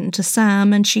spoken to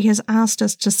Sam and she has asked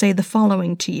us to say the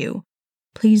following to you.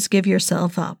 Please give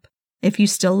yourself up. If you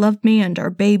still love me and our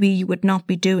baby, you would not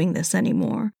be doing this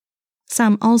anymore."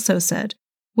 Sam also said,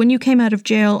 "When you came out of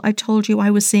jail, I told you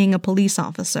I was seeing a police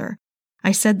officer.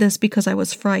 I said this because I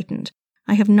was frightened.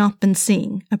 I have not been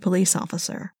seeing a police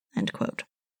officer." End quote.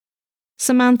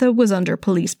 Samantha was under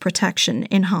police protection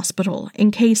in hospital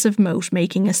in case of Moat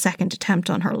making a second attempt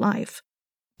on her life.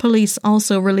 Police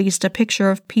also released a picture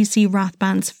of PC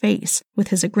Rathband's face with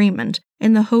his agreement,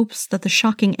 in the hopes that the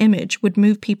shocking image would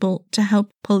move people to help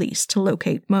police to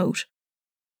locate Moat.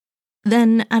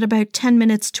 Then, at about 10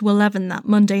 minutes to 11 that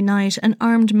Monday night, an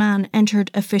armed man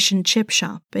entered a fish and chip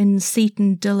shop in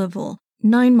Seaton Delaval,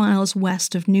 9 miles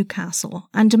west of Newcastle,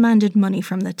 and demanded money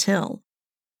from the till.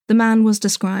 The man was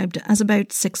described as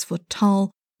about 6 foot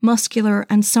tall, muscular,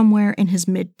 and somewhere in his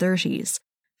mid-30s.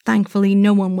 Thankfully,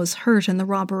 no one was hurt in the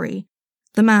robbery.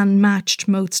 The man matched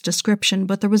Moat's description,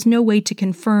 but there was no way to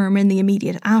confirm in the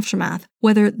immediate aftermath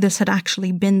whether this had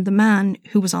actually been the man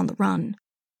who was on the run.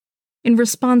 In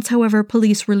response, however,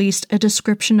 police released a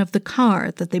description of the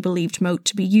car that they believed Moat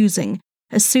to be using,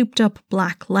 a souped-up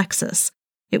black Lexus.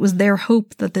 It was their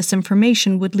hope that this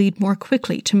information would lead more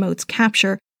quickly to Moat's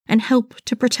capture and help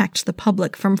to protect the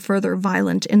public from further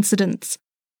violent incidents.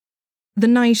 The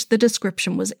night the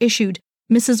description was issued,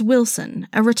 Mrs. Wilson,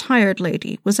 a retired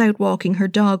lady, was out walking her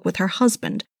dog with her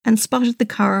husband and spotted the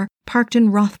car parked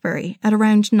in Rothbury at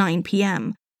around 9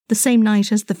 p.m, the same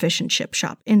night as the fish and chip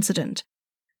shop incident.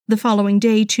 The following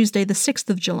day, Tuesday the 6th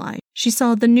of July, she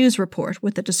saw the news report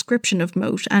with a description of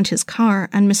Moat and his car,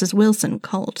 and Mrs. Wilson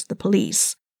called the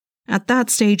police. At that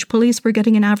stage, police were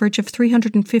getting an average of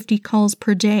 350 calls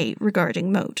per day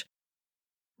regarding Moat.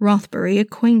 Rothbury, a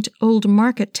quaint old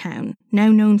market town, now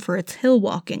known for its hill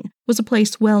walking, was a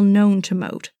place well known to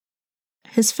Moat.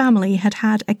 His family had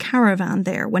had a caravan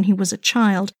there when he was a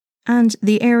child, and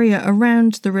the area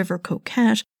around the River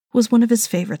Coquette was one of his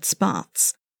favourite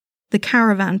spots. The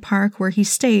caravan park where he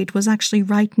stayed was actually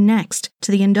right next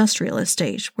to the industrial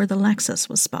estate where the Lexus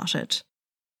was spotted.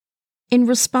 In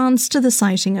response to the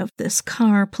sighting of this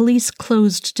car, police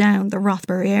closed down the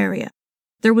Rothbury area.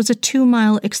 There was a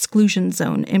 2-mile exclusion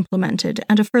zone implemented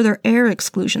and a further air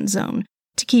exclusion zone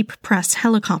to keep press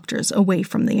helicopters away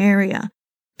from the area.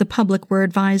 The public were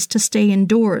advised to stay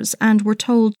indoors and were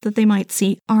told that they might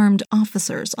see armed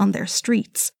officers on their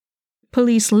streets.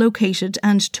 Police located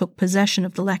and took possession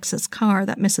of the Lexus car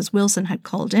that Mrs. Wilson had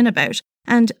called in about,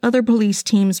 and other police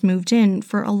teams moved in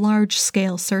for a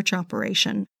large-scale search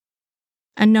operation.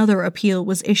 Another appeal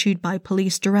was issued by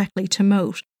police directly to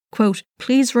Moat. Quote,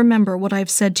 "Please remember what I've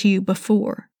said to you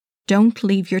before. Don't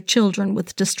leave your children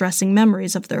with distressing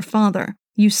memories of their father.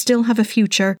 You still have a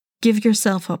future. Give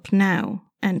yourself up now."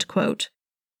 End quote.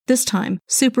 This time,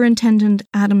 Superintendent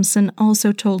Adamson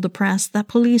also told the press that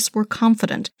police were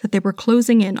confident that they were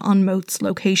closing in on Moat's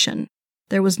location.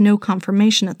 There was no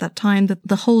confirmation at that time that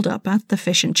the hold-up at the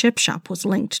fish and chip shop was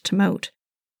linked to Moat.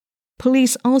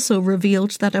 Police also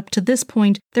revealed that up to this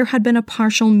point there had been a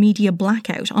partial media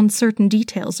blackout on certain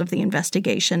details of the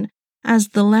investigation, as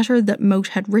the letter that Moat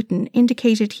had written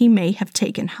indicated he may have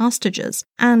taken hostages,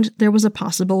 and there was a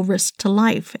possible risk to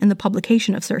life in the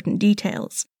publication of certain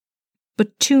details.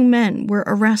 But 2 men were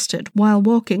arrested while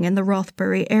walking in the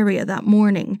Rothbury area that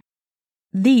morning.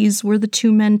 These were the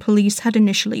 2 men police had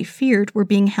initially feared were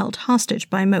being held hostage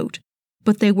by Moat,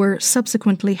 but they were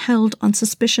subsequently held on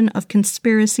suspicion of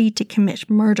conspiracy to commit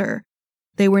murder.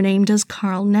 They were named as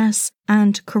Carl Ness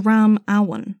and Karam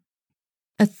Awan.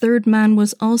 A 3rd man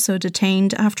was also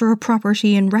detained after a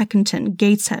property in Reckenton,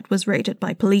 Gateshead, was raided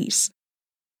by police.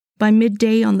 By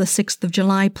midday on the 6th of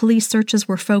July, police searches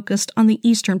were focused on the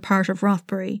eastern part of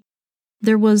Rothbury.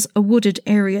 There was a wooded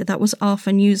area that was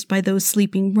often used by those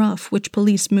sleeping rough, which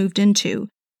police moved into.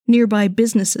 Nearby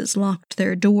businesses locked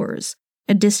their doors.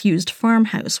 A disused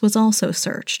farmhouse was also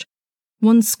searched.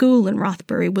 One school in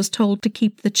Rothbury was told to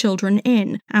keep the children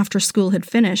in after school had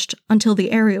finished until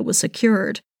the area was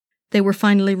secured. They were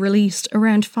finally released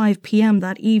around 5 p.m.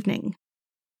 that evening.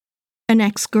 An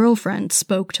ex-girlfriend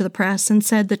spoke to the press and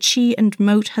said that she and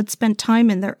Moat had spent time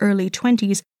in their early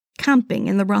 20s camping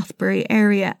in the Rothbury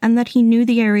area and that he knew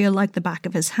the area like the back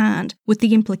of his hand, with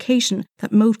the implication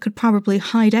that Moat could probably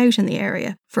hide out in the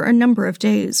area for a number of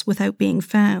days without being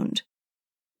found.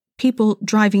 People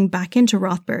driving back into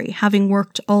Rothbury, having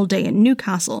worked all day in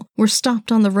Newcastle, were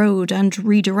stopped on the road and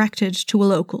redirected to a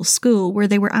local school where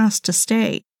they were asked to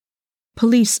stay.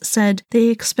 Police said they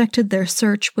expected their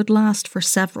search would last for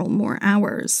several more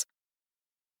hours.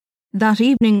 That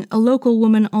evening, a local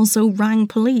woman also rang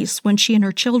police when she and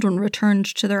her children returned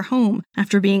to their home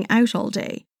after being out all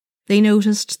day. They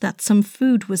noticed that some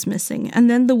food was missing, and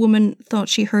then the woman thought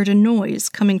she heard a noise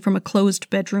coming from a closed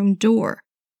bedroom door.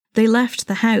 They left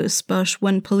the house, but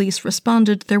when police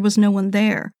responded, there was no one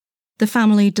there. The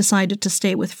family decided to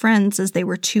stay with friends as they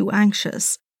were too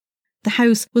anxious. The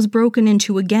house was broken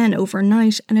into again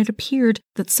overnight, and it appeared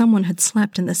that someone had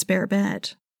slept in the spare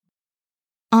bed.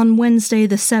 On Wednesday,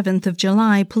 the 7th of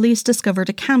July, police discovered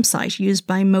a campsite used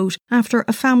by Moat after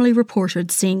a family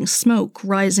reported seeing smoke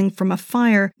rising from a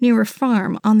fire near a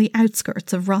farm on the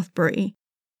outskirts of Rothbury.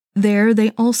 There,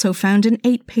 they also found an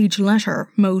 8-page letter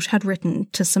Moat had written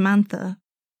to Samantha.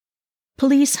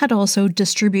 Police had also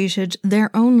distributed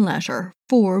their own letter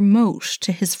for Moat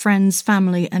to his friends,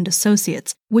 family and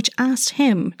associates, which asked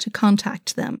him to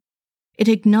contact them. It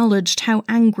acknowledged how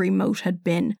angry Moat had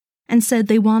been and said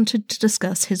they wanted to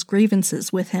discuss his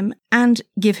grievances with him and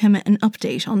give him an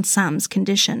update on Sam's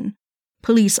condition.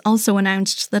 Police also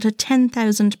announced that a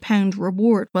 £10,000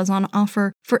 reward was on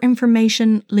offer for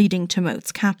information leading to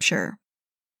Moat's capture.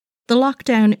 The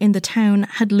lockdown in the town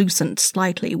had loosened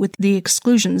slightly, with the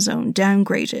exclusion zone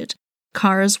downgraded.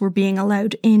 Cars were being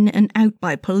allowed in and out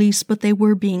by police, but they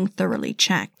were being thoroughly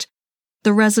checked.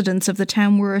 The residents of the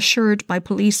town were assured by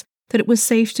police that it was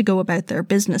safe to go about their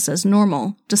business as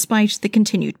normal, despite the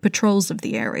continued patrols of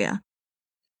the area.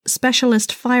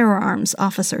 Specialist firearms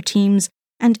officer teams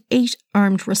and 8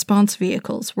 armed response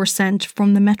vehicles were sent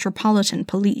from the Metropolitan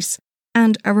Police,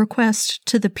 and a request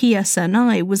to the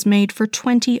PSNI was made for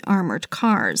 20 armoured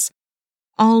cars.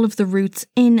 All of the routes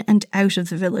in and out of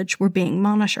the village were being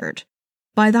monitored.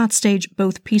 By that stage,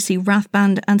 both PC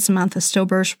Rathband and Samantha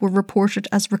Stobart were reported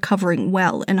as recovering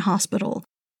well in hospital.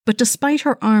 But despite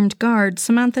her armed guard,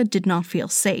 Samantha did not feel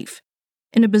safe.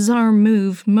 In a bizarre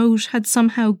move, Moat had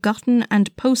somehow gotten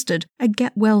and posted a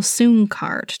get well soon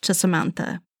card to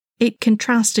Samantha. It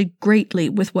contrasted greatly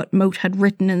with what Moat had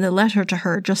written in the letter to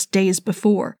her just days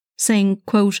before, saying,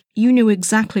 quote, "You knew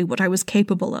exactly what I was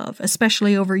capable of,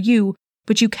 especially over you,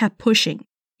 but you kept pushing.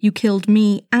 You killed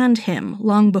me and him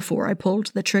long before I pulled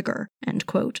the trigger," end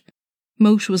quote.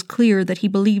 Moat was clear that he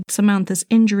believed Samantha's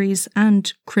injuries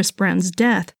and Chris Brown's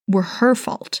death were her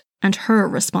fault and her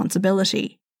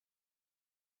responsibility.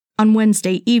 On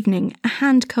Wednesday evening, a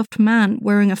handcuffed man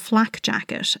wearing a flak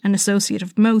jacket, an associate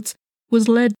of Moat's, was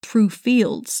led through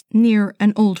fields near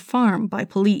an old farm by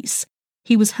police.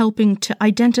 He was helping to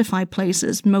identify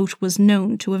places Moat was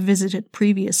known to have visited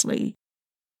previously.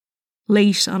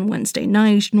 Late on Wednesday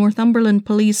night, Northumberland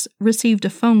police received a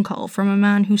phone call from a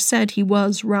man who said he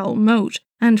was Raoul Moat,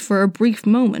 and for a brief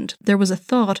moment there was a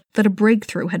thought that a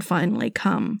breakthrough had finally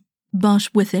come.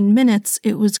 But within minutes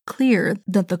it was clear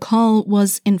that the call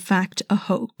was in fact a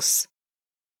hoax.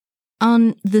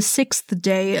 On the 6th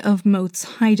day of Moat's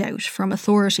hideout from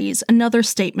authorities, another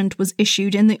statement was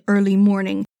issued in the early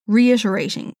morning,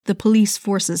 reiterating the police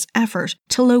force's effort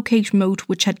to locate Moat,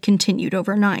 which had continued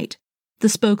overnight. The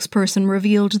spokesperson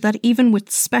revealed that even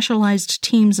with specialised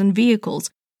teams and vehicles,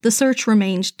 the search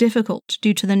remained difficult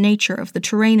due to the nature of the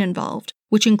terrain involved,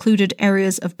 which included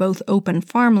areas of both open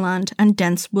farmland and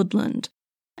dense woodland.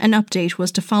 An update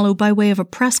was to follow by way of a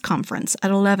press conference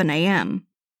at 11 a.m.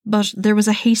 But there was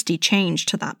a hasty change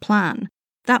to that plan.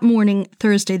 That morning,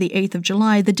 Thursday the 8th of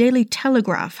July, the Daily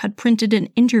Telegraph had printed an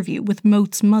interview with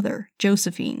Moat's mother,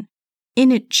 Josephine.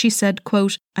 In it, she said,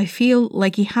 quote, "I feel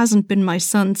like he hasn't been my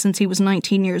son since he was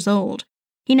 19 years old.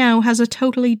 He now has a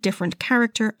totally different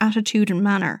character, attitude and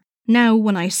manner. Now,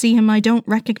 when I see him, I don't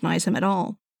recognise him at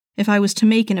all. If I was to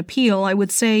make an appeal, I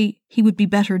would say he would be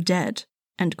better dead."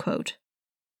 End quote.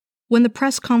 When the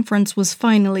press conference was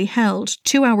finally held,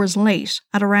 2 hours late,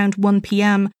 at around 1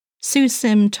 p.m, Sue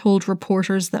Sim told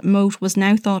reporters that Moat was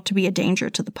now thought to be a danger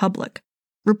to the public.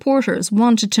 Reporters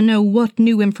wanted to know what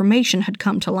new information had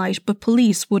come to light, but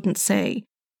police wouldn't say.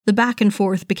 The back and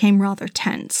forth became rather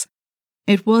tense.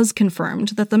 It was confirmed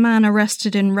that the man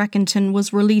arrested in Wrekinton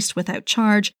was released without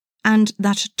charge, and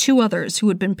that 2 others who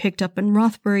had been picked up in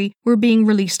Rothbury were being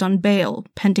released on bail,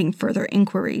 pending further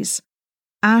inquiries.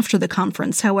 After the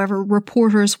conference, however,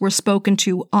 reporters were spoken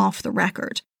to off the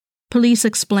record. Police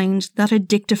explained that a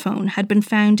dictaphone had been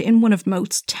found in one of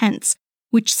Moat's tents,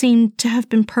 which seemed to have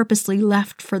been purposely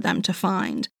left for them to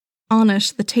find. On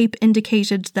it, the tape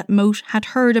indicated that Moat had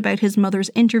heard about his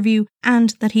mother's interview and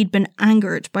that he'd been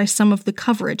angered by some of the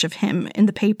coverage of him in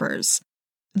the papers.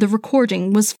 The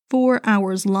recording was 4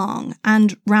 hours long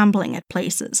and rambling at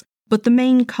places, but the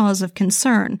main cause of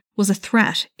concern was a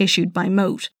threat issued by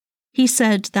Moat. He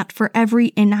said that for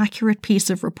every inaccurate piece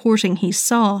of reporting he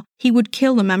saw, he would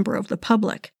kill a member of the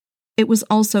public. It was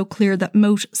also clear that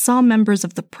Moat saw members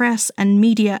of the press and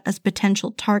media as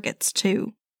potential targets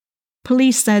too.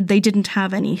 Police said they didn't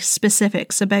have any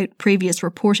specifics about previous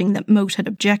reporting that Moat had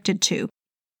objected to.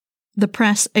 The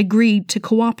press agreed to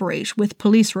cooperate with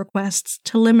police requests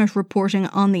to limit reporting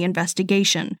on the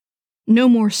investigation. No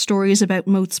more stories about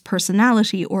Moat's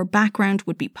personality or background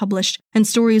would be published, and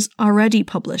stories already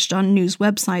published on news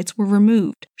websites were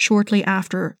removed shortly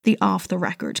after the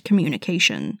off-the-record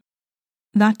communication.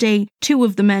 That day, 2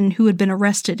 of the men who had been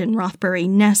arrested in Rothbury,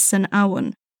 Ness and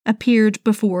Owen, appeared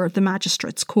before the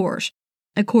magistrate's court.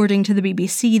 According to the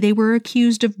BBC, they were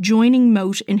accused of joining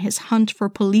Moat in his hunt for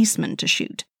policemen to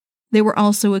shoot. They were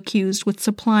also accused with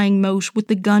supplying Moat with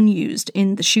the gun used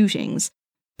in the shootings.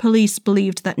 Police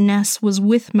believed that Ness was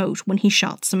with Moat when he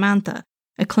shot Samantha,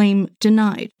 a claim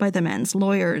denied by the men's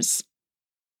lawyers.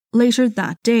 Later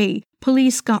that day,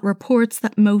 police got reports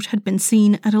that Moat had been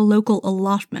seen at a local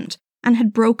allotment and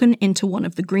had broken into one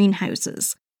of the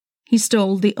greenhouses. He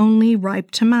stole the only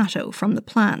ripe tomato from the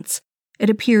plants.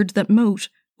 It appeared that Moat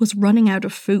was running out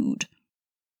of food.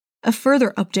 A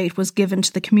further update was given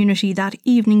to the community that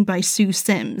evening by Sue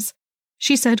Sims.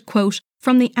 She said, quote,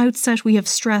 "From the outset we have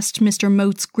stressed Mr.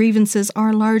 Moat's grievances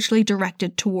are largely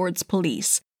directed towards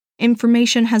police.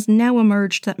 Information has now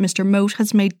emerged that Mr. Moat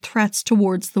has made threats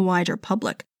towards the wider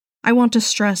public. I want to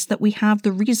stress that we have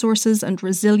the resources and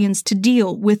resilience to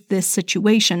deal with this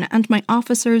situation, and my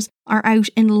officers are out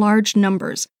in large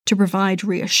numbers to provide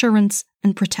reassurance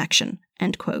and protection."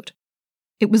 End quote.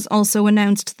 It was also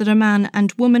announced that a man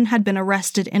and woman had been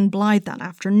arrested in Blythe that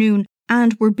afternoon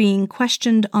and were being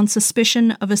questioned on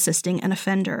suspicion of assisting an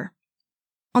offender.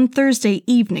 On Thursday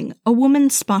evening, a woman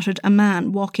spotted a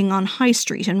man walking on High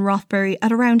Street in Rothbury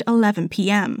at around 11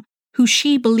 p.m, who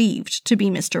she believed to be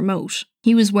Mr. Moat.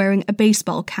 He was wearing a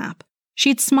baseball cap.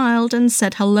 She'd smiled and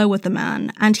said hello at the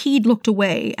man, and he'd looked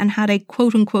away and had a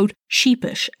quote-unquote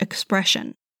sheepish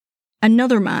expression.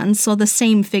 Another man saw the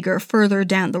same figure further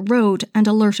down the road and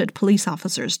alerted police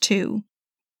officers too.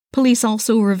 Police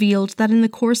also revealed that in the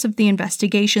course of the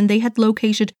investigation they had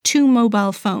located 2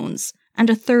 mobile phones, and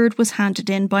a third was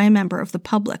handed in by a member of the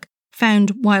public,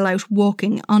 found while out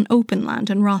walking on open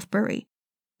land in Rothbury.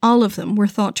 All of them were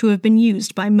thought to have been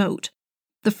used by Moat.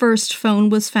 The first phone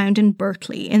was found in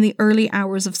Berkeley in the early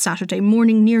hours of Saturday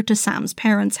morning near to Sam's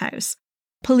parents' house.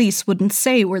 Police wouldn't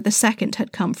say where the second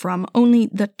had come from, only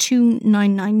that 2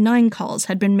 999 calls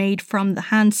had been made from the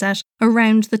handset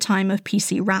around the time of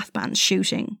PC Rathband's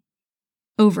shooting.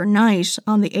 Overnight,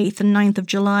 on the 8th and 9th of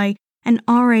July, an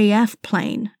RAF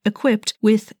plane, equipped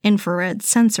with infrared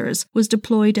sensors, was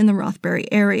deployed in the Rothbury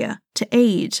area to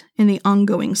aid in the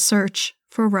ongoing search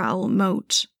for Raoul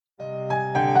Moat.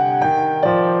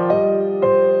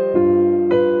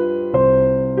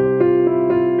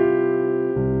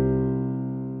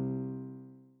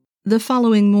 The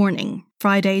following morning,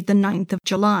 Friday the 9th of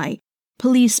July,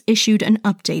 police issued an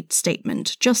update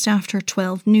statement just after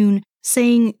 12 noon,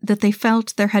 saying that they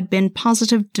felt there had been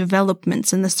positive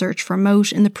developments in the search for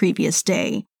Moat in the previous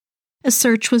day. A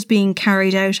search was being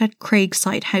carried out at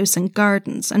Craigside House and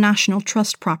Gardens, a National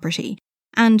Trust property,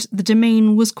 and the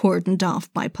domain was cordoned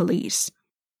off by police.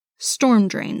 Storm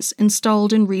drains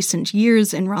installed in recent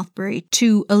years in Rothbury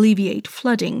to alleviate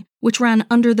flooding, which ran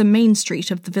under the main street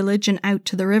of the village and out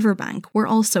to the riverbank, were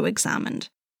also examined.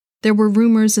 There were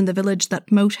rumours in the village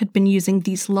that Moat had been using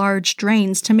these large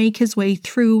drains to make his way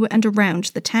through and around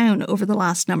the town over the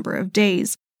last number of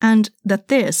days, and that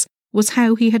this was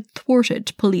how he had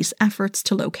thwarted police efforts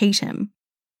to locate him.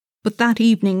 But that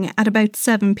evening, at about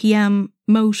 7 p.m,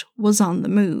 Moat was on the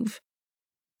move.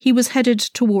 He was headed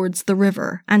towards the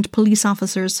river, and police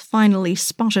officers finally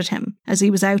spotted him as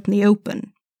he was out in the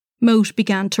open. Moat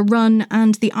began to run,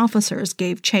 and the officers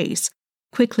gave chase.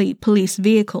 Quickly, police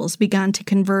vehicles began to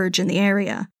converge in the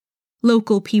area.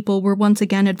 Local people were once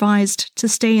again advised to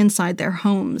stay inside their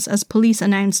homes as police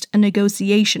announced a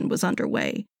negotiation was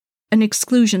underway. An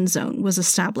exclusion zone was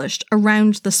established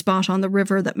around the spot on the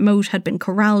river that Moat had been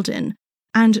corralled in,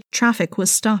 and traffic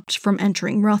was stopped from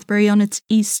entering Rothbury on its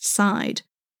east side.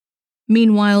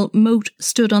 Meanwhile, Moat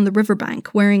stood on the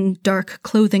riverbank wearing dark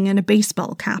clothing and a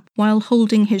baseball cap while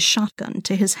holding his shotgun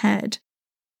to his head.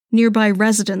 Nearby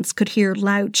residents could hear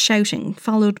loud shouting,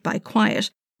 followed by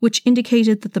quiet, which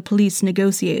indicated that the police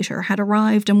negotiator had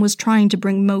arrived and was trying to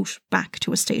bring Moat back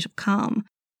to a state of calm.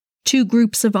 2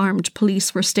 groups of armed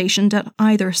police were stationed at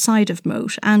either side of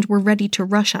Moat and were ready to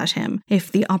rush at him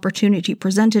if the opportunity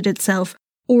presented itself,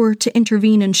 or to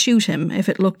intervene and shoot him if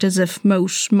it looked as if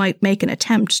Moat might make an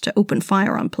attempt to open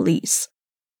fire on police.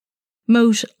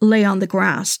 Moat lay on the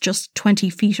grass just 20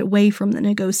 feet away from the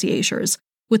negotiators,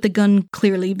 with the gun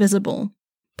clearly visible.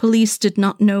 Police did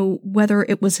not know whether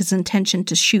it was his intention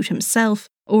to shoot himself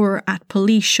or at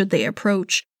police should they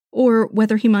approach, or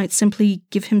whether he might simply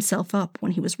give himself up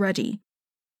when he was ready.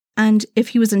 And if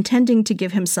he was intending to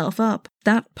give himself up,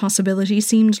 that possibility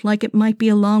seemed like it might be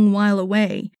a long while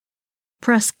away.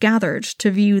 Press gathered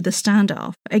to view the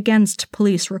standoff against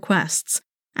police requests,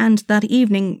 and that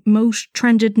evening Moat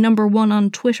trended number 1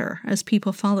 on Twitter as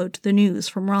people followed the news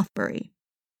from Rothbury.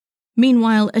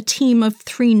 Meanwhile, a team of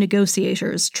 3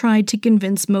 negotiators tried to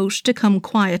convince Moat to come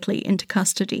quietly into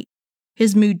custody.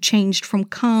 His mood changed from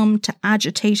calm to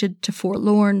agitated to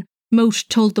forlorn. Moat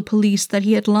told the police that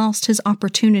he had lost his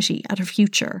opportunity at a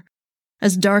future.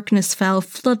 As darkness fell,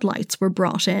 floodlights were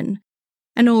brought in.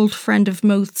 An old friend of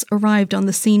Moat's arrived on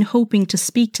the scene hoping to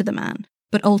speak to the man,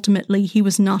 but ultimately he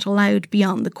was not allowed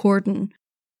beyond the cordon.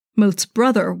 Moat's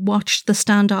brother watched the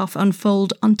standoff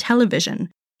unfold on television.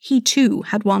 He too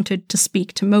had wanted to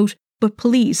speak to Moat, but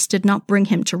police did not bring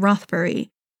him to Rothbury.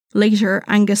 Later,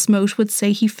 Angus Moat would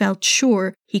say he felt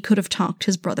sure he could have talked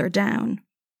his brother down.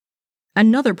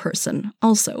 Another person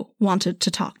also wanted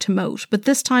to talk to Moat, but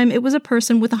this time it was a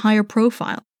person with a higher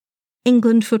profile.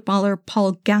 England footballer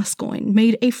Paul Gascoigne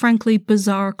made a frankly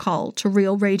bizarre call to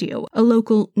Real Radio, a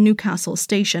local Newcastle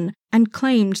station, and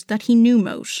claimed that he knew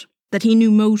Moat. that he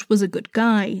knew Moat was a good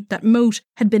guy, that Moat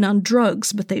had been on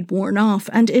drugs but they'd worn off,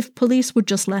 and if police would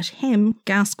just let him,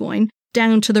 Gascoigne,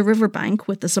 down to the riverbank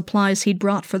with the supplies he'd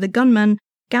brought for the gunman,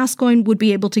 Gascoigne would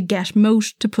be able to get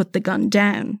Moat to put the gun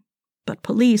down. But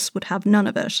police would have none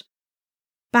of it.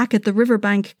 Back at the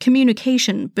riverbank,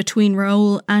 communication between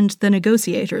Raoul and the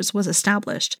negotiators was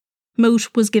established.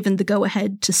 Moat was given the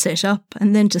go-ahead to sit up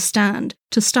and then to stand,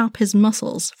 to stop his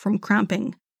muscles from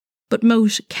cramping. But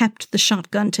Moat kept the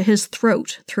shotgun to his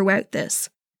throat throughout this.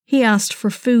 He asked for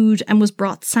food and was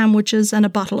brought sandwiches and a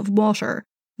bottle of water,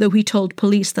 though he told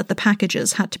police that the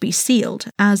packages had to be sealed,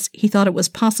 as he thought it was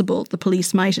possible the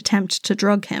police might attempt to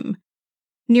drug him.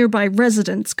 Nearby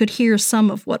residents could hear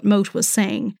some of what Moat was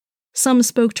saying. Some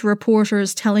spoke to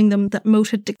reporters telling them that Moat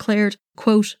had declared,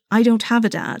 quote, "I don't have a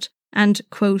dad," and,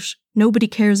 quote, "Nobody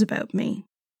cares about me."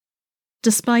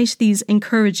 Despite these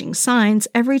encouraging signs,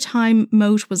 every time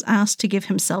Moat was asked to give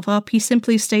himself up, he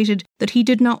simply stated that he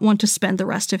did not want to spend the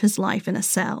rest of his life in a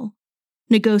cell.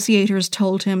 Negotiators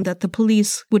told him that the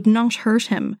police would not hurt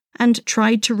him and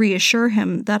tried to reassure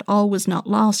him that all was not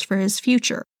lost for his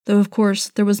future, though of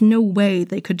course there was no way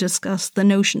they could discuss the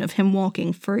notion of him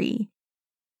walking free.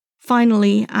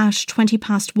 Finally, at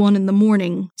 1:20 in the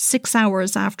morning, 6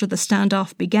 hours after the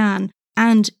standoff began,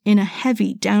 and in a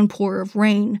heavy downpour of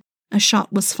rain, a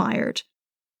shot was fired.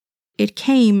 It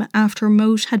came after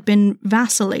Moat had been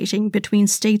vacillating between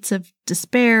states of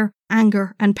despair,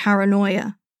 anger, and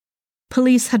paranoia.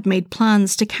 Police had made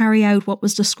plans to carry out what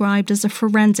was described as a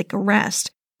forensic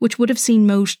arrest, which would have seen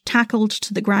Moat tackled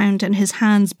to the ground and his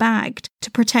hands bagged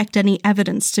to protect any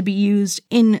evidence to be used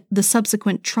in the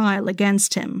subsequent trial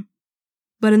against him.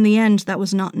 But in the end, that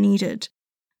was not needed.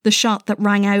 The shot that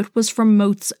rang out was from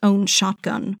Moat's own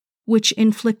shotgun, which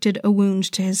inflicted a wound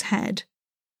to his head.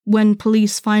 When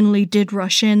police finally did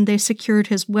rush in, they secured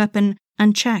his weapon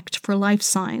and checked for life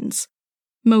signs.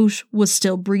 Moat was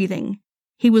still breathing.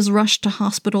 He was rushed to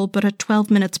hospital, but at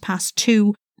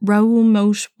 2:12, Raoul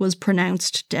Moat was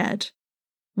pronounced dead.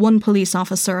 One police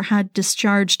officer had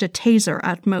discharged a taser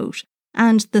at Moat,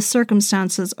 and the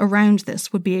circumstances around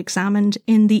this would be examined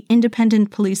in the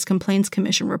Independent Police Complaints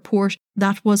Commission report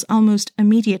that was almost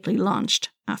immediately launched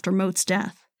after Moat's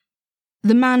death.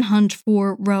 The manhunt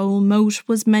for Raoul Moat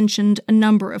was mentioned a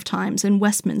number of times in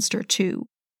Westminster too.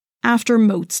 After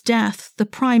Moat's death, the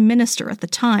Prime Minister at the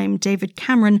time, David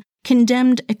Cameron,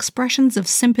 condemned expressions of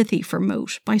sympathy for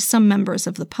Moat by some members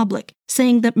of the public,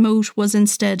 saying that Moat was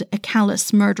instead a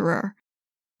callous murderer.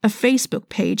 A Facebook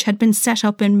page had been set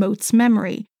up in Moat's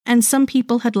memory, and some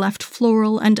people had left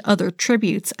floral and other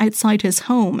tributes outside his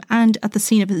home and at the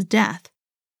scene of his death.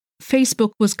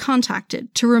 Facebook was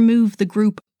contacted to remove the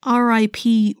group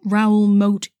RIP Raoul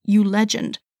Moat You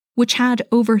Legend, which had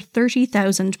over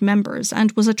 30,000 members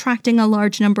and was attracting a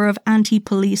large number of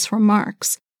anti-police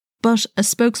remarks. But a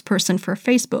spokesperson for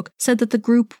Facebook said that the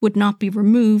group would not be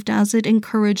removed as it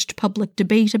encouraged public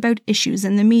debate about issues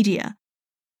in the media.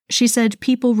 She said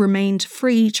people remained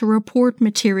free to report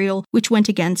material which went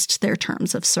against their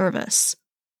terms of service.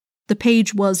 The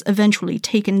page was eventually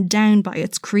taken down by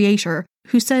its creator,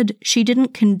 who said she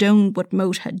didn't condone what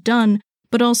Moat had done,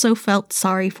 but also felt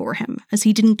sorry for him as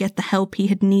he didn't get the help he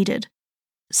had needed.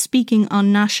 Speaking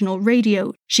on national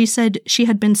radio, she said she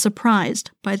had been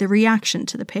surprised by the reaction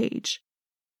to the page.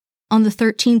 On the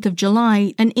 13th of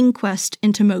July, an inquest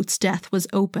into Moat's death was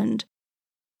opened.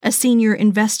 A senior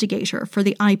investigator for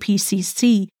the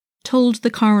IPCC told the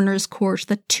coroner's court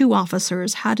that 2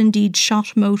 officers had indeed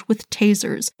shot Moat with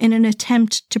tasers in an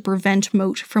attempt to prevent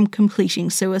Moat from completing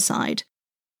suicide.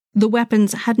 The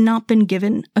weapons had not been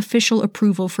given official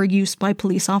approval for use by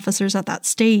police officers at that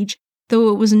stage, though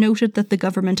it was noted that the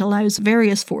government allows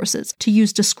various forces to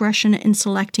use discretion in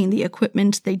selecting the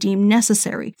equipment they deem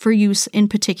necessary for use in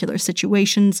particular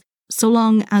situations, so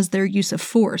long as their use of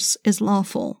force is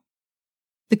lawful.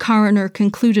 The coroner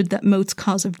concluded that Moat's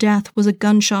cause of death was a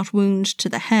gunshot wound to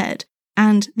the head,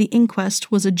 and the inquest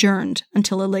was adjourned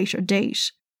until a later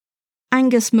date.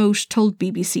 Angus Moat told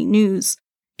BBC News,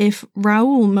 if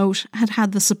Raoul Moat had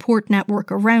had the support network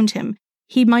around him,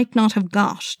 he might not have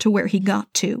got to where he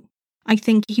got to. I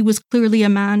think he was clearly a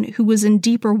man who was in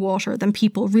deeper water than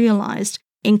people realised,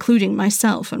 including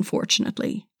myself,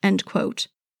 unfortunately." End quote.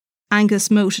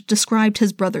 Angus Moat described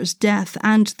his brother's death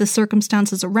and the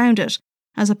circumstances around it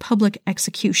as a public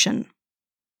execution.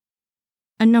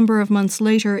 A number of months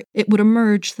later, it would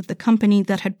emerge that the company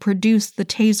that had produced the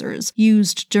tasers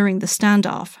used during the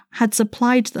standoff had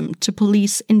supplied them to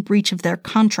police in breach of their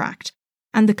contract,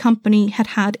 and the company had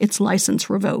had its license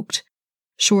revoked.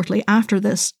 Shortly after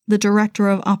this, the director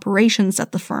of operations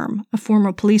at the firm, a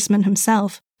former policeman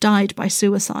himself, died by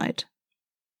suicide.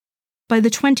 By the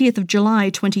 20th of July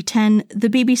 2010, the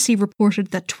BBC reported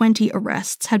that 20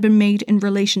 arrests had been made in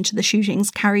relation to the shootings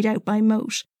carried out by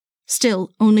Moat.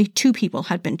 Still, only 2 people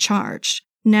had been charged,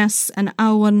 Ness and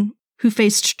Awan, who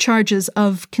faced charges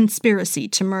of conspiracy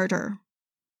to murder.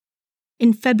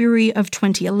 In February of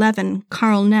 2011,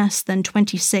 Carl Ness, then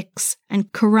 26,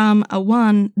 and Karam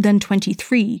Awan, then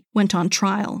 23, went on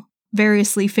trial,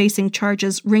 variously facing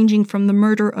charges ranging from the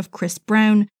murder of Chris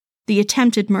Brown, the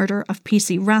attempted murder of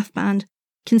PC Rathband,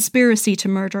 conspiracy to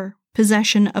murder,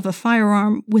 possession of a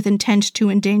firearm with intent to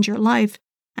endanger life,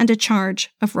 and a charge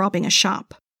of robbing a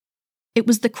shop. It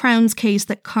was the Crown's case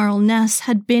that Carl Ness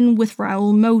had been with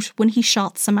Raoul Moat when he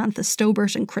shot Samantha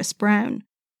Stobart and Chris Brown.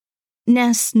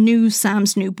 Ness knew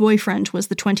Sam's new boyfriend was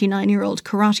the 29-year-old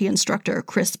karate instructor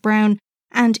Chris Brown,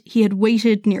 and he had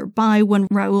waited nearby when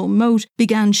Raoul Moat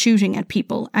began shooting at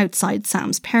people outside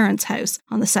Sam's parents' house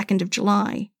on the 2nd of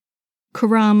July.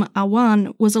 Karam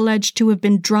Awan was alleged to have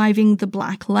been driving the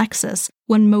black Lexus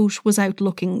when Moat was out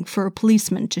looking for a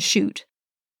policeman to shoot.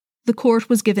 The court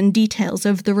was given details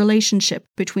of the relationship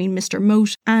between Mr.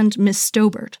 Moat and Miss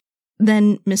Stobart.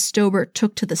 Then Miss Stobart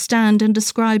took to the stand and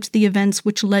described the events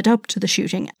which led up to the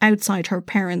shooting outside her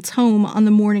parents' home on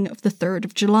the morning of the 3rd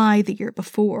of July the year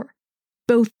before.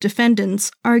 Both defendants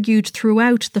argued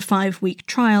throughout the 5-week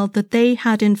trial that they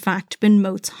had in fact been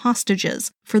Moat's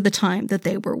hostages for the time that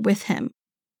they were with him.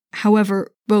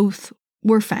 However, both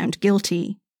were found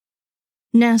guilty.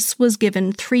 Ness was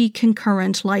given 3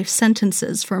 concurrent life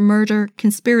sentences for murder,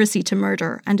 conspiracy to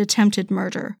murder, and attempted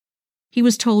murder. He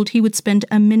was told he would spend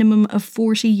a minimum of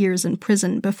 40 years in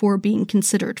prison before being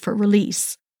considered for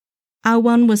release.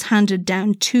 Awan was handed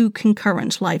down 2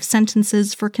 concurrent life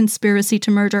sentences for conspiracy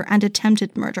to murder and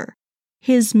attempted murder.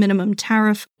 His minimum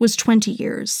tariff was 20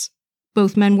 years.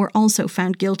 Both men were also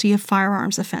found guilty of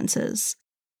firearms offences.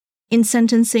 In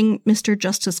sentencing, Mr.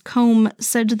 Justice Combe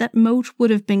said that Moat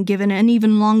would have been given an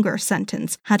even longer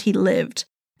sentence had he lived,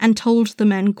 and told the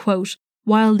men, quote,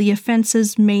 "While the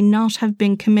offences may not have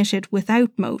been committed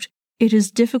without Moat, it is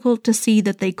difficult to see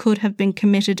that they could have been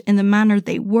committed in the manner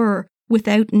they were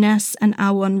without Ness and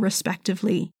Awan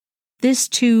respectively. This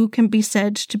too can be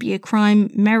said to be a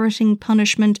crime meriting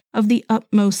punishment of the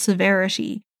utmost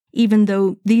severity, even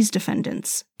though these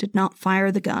defendants did not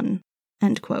fire the gun."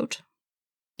 End quote.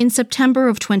 In September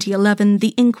of 2011,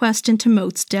 the inquest into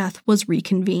Moat's death was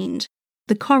reconvened.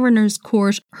 The coroner's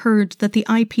court heard that the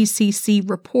IPCC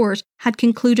report had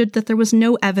concluded that there was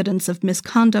no evidence of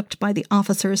misconduct by the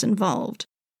officers involved.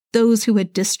 Those who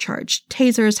had discharged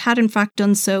tasers had in fact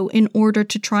done so in order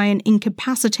to try and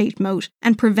incapacitate Moat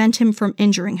and prevent him from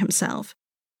injuring himself.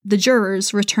 The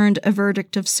jurors returned a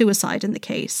verdict of suicide in the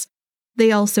case.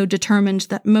 They also determined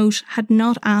that Moat had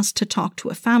not asked to talk to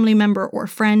a family member or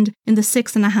friend in the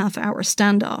 6.5-hour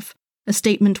standoff, a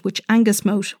statement which Angus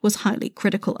Moat was highly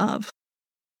critical of.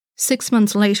 6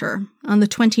 months later, on the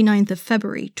 29th of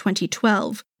February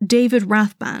 2012, David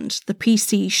Rathband, the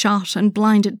PC shot and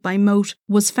blinded by Moat,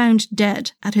 was found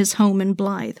dead at his home in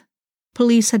Blythe.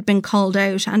 Police had been called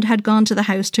out and had gone to the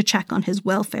house to check on his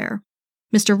welfare.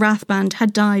 Mr. Rathband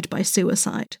had died by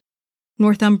suicide.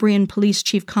 Northumbrian Police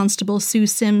Chief Constable Sue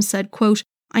Sims said, quote,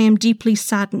 "I am deeply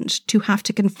saddened to have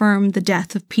to confirm the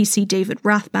death of PC David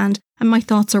Rathband, and my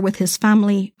thoughts are with his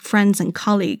family, friends and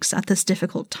colleagues at this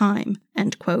difficult time."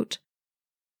 End quote.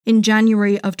 In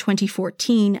January of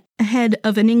 2014, ahead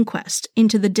of an inquest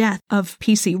into the death of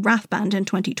PC Rathband in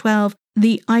 2012,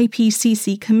 the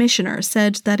IPCC Commissioner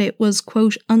said that it was,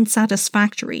 quote,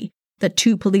 "unsatisfactory that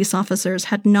 2 police officers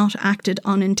had not acted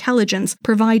on intelligence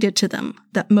provided to them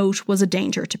that Moat was a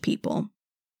danger to people."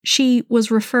 She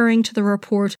was referring to the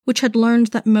report which had learned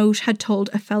that Moat had told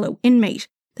a fellow inmate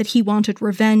that he wanted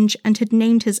revenge and had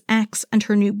named his ex and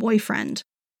her new boyfriend.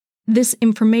 This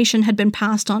information had been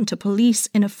passed on to police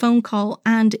in a phone call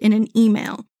and in an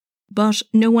email, but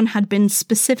no one had been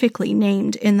specifically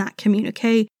named in that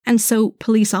communique, and so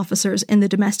police officers in the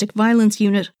domestic violence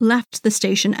unit left the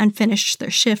station and finished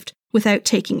their shift without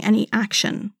taking any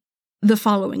action. The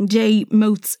following day,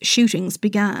 Moat's shootings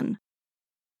began.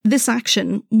 This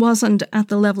action wasn't at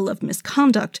the level of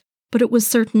misconduct, but it was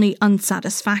certainly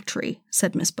unsatisfactory,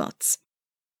 said Miss Butts.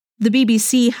 The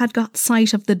BBC had got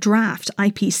sight of the draft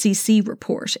IPCC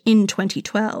report in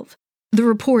 2012. The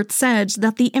report said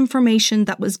that the information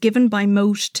that was given by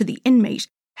Moat to the inmate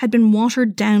had been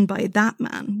watered down by that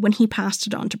man when he passed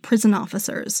it on to prison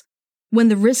officers. When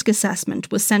the risk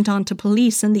assessment was sent on to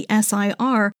police and the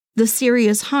SIR, the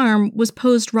serious harm was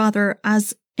posed rather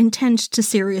as intent to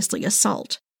seriously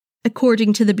assault.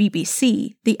 According to the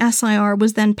BBC, the SIR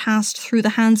was then passed through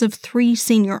the hands of 3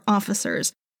 senior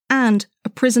officers, and a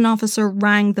prison officer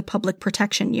rang the public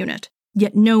protection unit.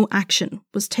 yet no action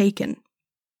was taken.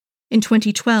 In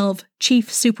 2012,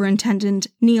 Chief Superintendent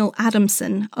Neil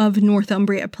Adamson of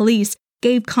Northumbria Police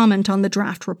gave comment on the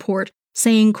draft report,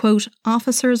 saying, quote,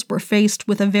 "Officers were faced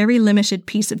with a very limited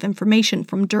piece of information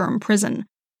from Durham Prison.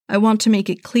 I want to make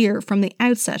it clear from the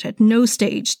outset at no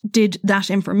stage did that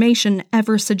information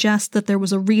ever suggest that there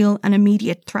was a real and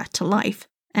immediate threat to life,"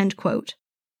 end quote.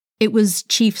 It was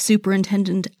Chief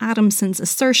Superintendent Adamson's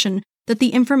assertion that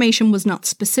the information was not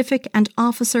specific and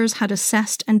officers had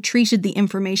assessed and treated the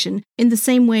information in the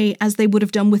same way as they would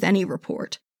have done with any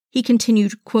report. He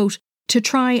continued, quote, "To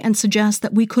try and suggest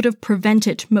that we could have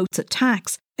prevented Moat's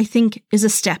attacks, I think, is a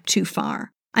step too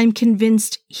far. I'm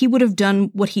convinced he would have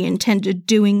done what he intended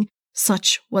doing.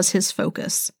 Such was his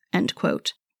focus," end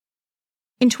quote.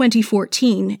 In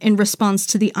 2014, in response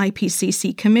to the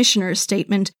IPCC Commissioner's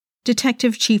statement,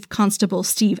 Detective Chief Constable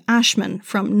Steve Ashman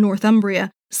from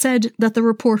Northumbria said that the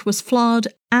report was flawed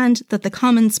and that the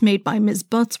comments made by Ms.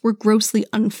 Butts were grossly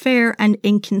unfair and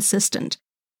inconsistent.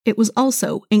 It was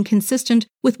also inconsistent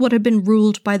with what had been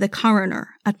ruled by the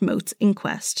coroner at Moat's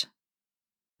inquest.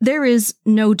 There is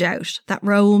no doubt that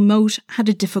Raoul Moat had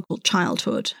a difficult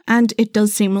childhood, and it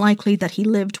does seem likely that he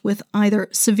lived with either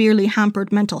severely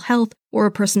hampered mental health or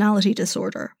a personality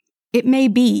disorder. It may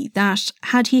be that,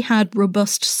 had he had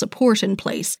robust support in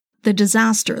place, the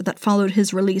disaster that followed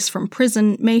his release from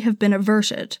prison may have been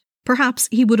averted. Perhaps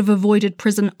he would have avoided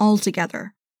prison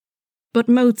altogether. But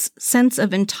Moat's sense of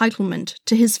entitlement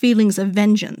to his feelings of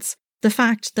vengeance, the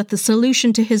fact that the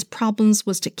solution to his problems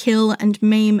was to kill and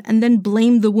maim and then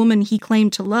blame the woman he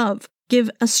claimed to love, give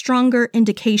a stronger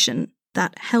indication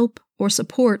that help or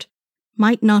support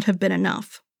might not have been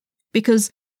enough.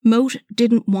 Because Moat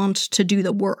didn't want to do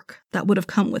the work that would have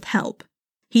come with help.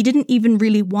 He didn't even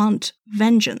really want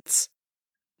vengeance.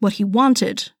 What he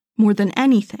wanted, more than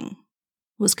anything,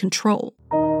 was control.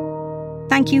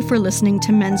 Thank you for listening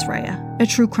to Mens Rea, a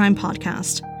true crime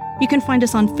podcast. You can find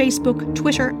us on Facebook,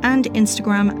 Twitter, and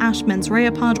Instagram at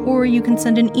mensreapod, or you can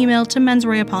send an email to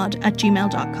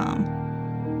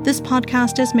mensreapod@gmail.com. This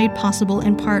podcast is made possible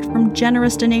in part from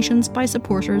generous donations by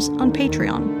supporters on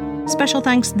Patreon. Special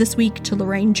thanks this week to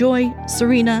Lorraine Joy,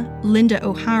 Serena, Linda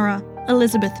O'Hara,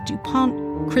 Elizabeth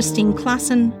DuPont, Christine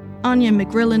Klassen, Anya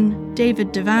McGrillen,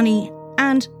 David Devaney,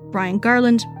 and Brian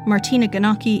Garland, Martina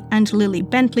Ganacki, and Lily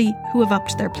Bentley, who have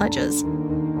upped their pledges.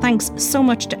 Thanks so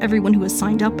much to everyone who has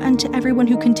signed up and to everyone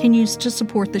who continues to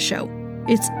support the show.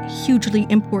 It's hugely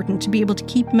important to be able to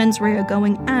keep Mens Rea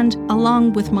going, and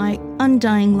along with my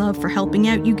undying love for helping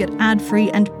out, you get ad-free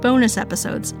and bonus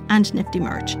episodes and nifty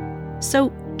merch.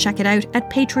 So check it out at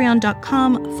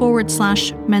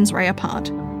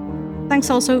patreon.com/mensreapod. Thanks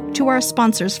also to our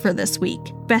sponsors for this week,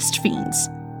 Best Fiends.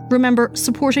 Remember,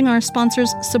 supporting our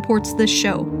sponsors supports this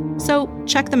show, so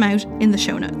check them out in the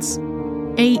show notes.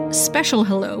 A special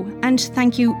hello and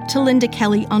thank you to Linda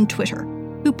Kelly on Twitter,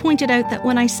 who pointed out that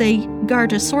when I say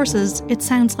Gardasaurus, it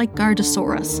sounds like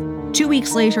Gardasaurus. 2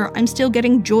 weeks later, I'm still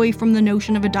getting joy from the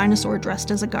notion of a dinosaur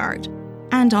dressed as a guard.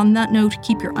 And on that note,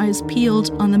 keep your eyes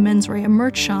peeled on the Mens Rea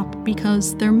merch shop,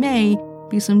 because there may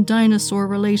be some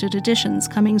dinosaur-related additions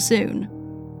coming soon.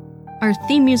 Our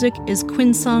theme music is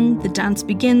Quinn's song The Dance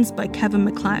Begins by Kevin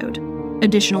MacLeod.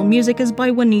 Additional music is by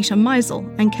Juanita Meisel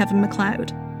and Kevin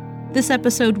MacLeod. This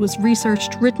episode was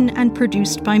researched, written, and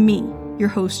produced by me, your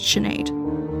host Sinead.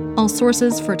 All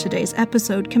sources for today's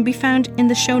episode can be found in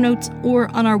the show notes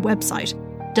or on our website,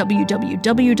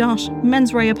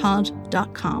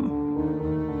 www.mensreapod.com.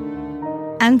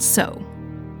 And so,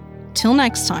 till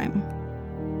next time,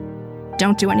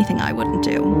 don't do anything I wouldn't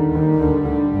do.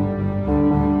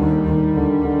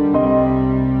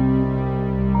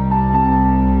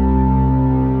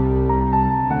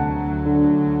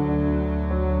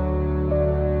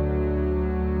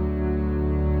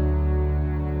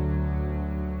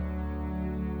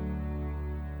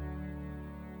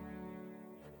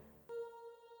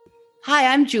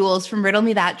 Hi, I'm Jules from Riddle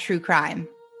Me That True Crime.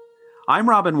 I'm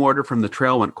Robin Warder from The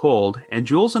Trail Went Cold, and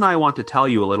Jules and I want to tell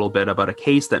you a little bit about a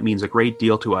case that means a great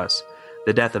deal to us.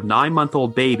 The death of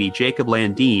 9-month-old baby Jacob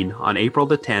Landine on April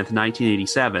the 10th,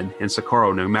 1987 in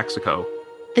Socorro, New Mexico.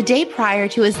 The day prior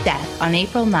to his death, on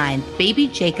April 9th, baby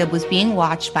Jacob was being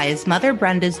watched by his mother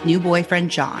Brenda's new boyfriend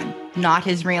John, not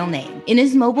his real name, in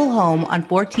his mobile home on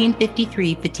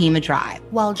 1453 Fatima Drive.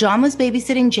 While John was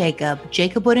babysitting Jacob,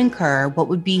 Jacob would incur what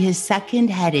would be his second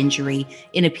head injury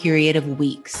in a period of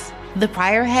weeks. The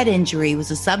prior head injury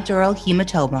was a subdural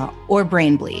hematoma, or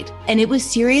brain bleed, and it was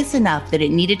serious enough that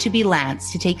it needed to be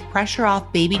lanced to take pressure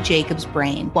off baby Jacob's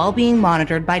brain while being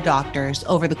monitored by doctors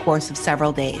over the course of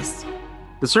several days.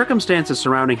 The circumstances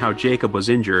surrounding how Jacob was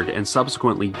injured and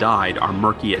subsequently died are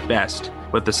murky at best,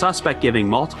 with the suspect giving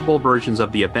multiple versions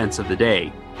of the events of the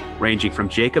day, ranging from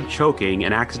Jacob choking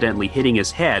and accidentally hitting his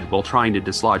head while trying to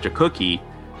dislodge a cookie,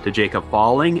 to Jacob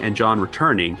falling and John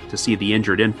returning to see the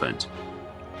injured infant.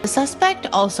 The suspect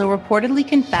also reportedly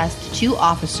confessed to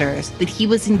officers that he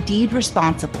was indeed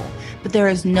responsible, but there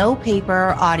is no paper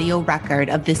or audio record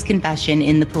of this confession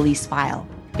in the police file.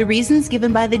 The reasons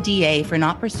given by the DA for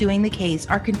not pursuing the case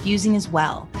are confusing as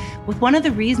well, with one of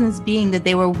the reasons being that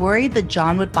they were worried that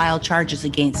John would file charges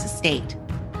against the state.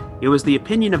 It was the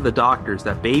opinion of the doctors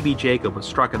that baby Jacob was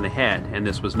struck in the head and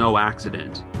this was no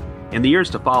accident. In the years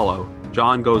to follow,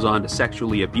 John goes on to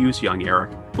sexually abuse young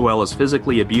Eric, as well as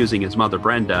physically abusing his mother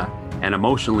Brenda and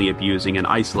emotionally abusing and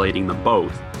isolating them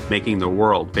both, making their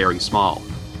world very small.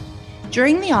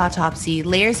 During the autopsy,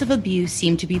 layers of abuse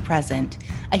seem to be present.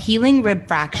 A healing rib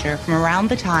fracture from around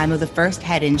the time of the first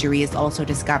head injury is also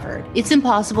discovered. It's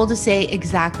impossible to say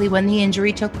exactly when the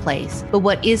injury took place, but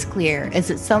what is clear is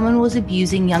that someone was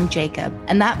abusing young Jacob,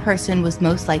 and that person was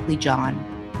most likely John.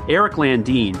 Eric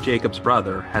Landin, Jacob's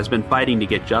brother, has been fighting to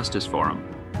get justice for him.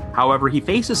 However, he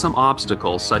faces some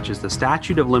obstacles such as the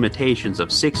statute of limitations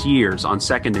of 6 years on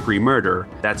second-degree murder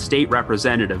that State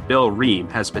Representative Bill Ream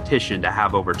has petitioned to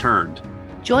have overturned.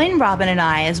 Join Robin and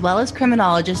I, as well as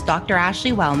criminologist Dr.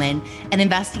 Ashley Wellman, an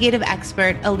investigative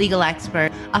expert, a legal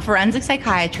expert, a forensic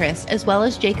psychiatrist, as well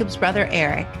as Jacob's brother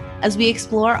Eric, as we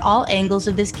explore all angles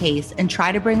of this case and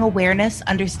try to bring awareness,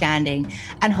 understanding,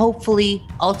 and hopefully,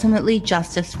 ultimately,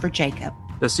 justice for Jacob.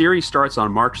 The series starts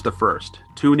on March the 1st.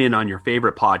 Tune in on your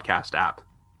favorite podcast app.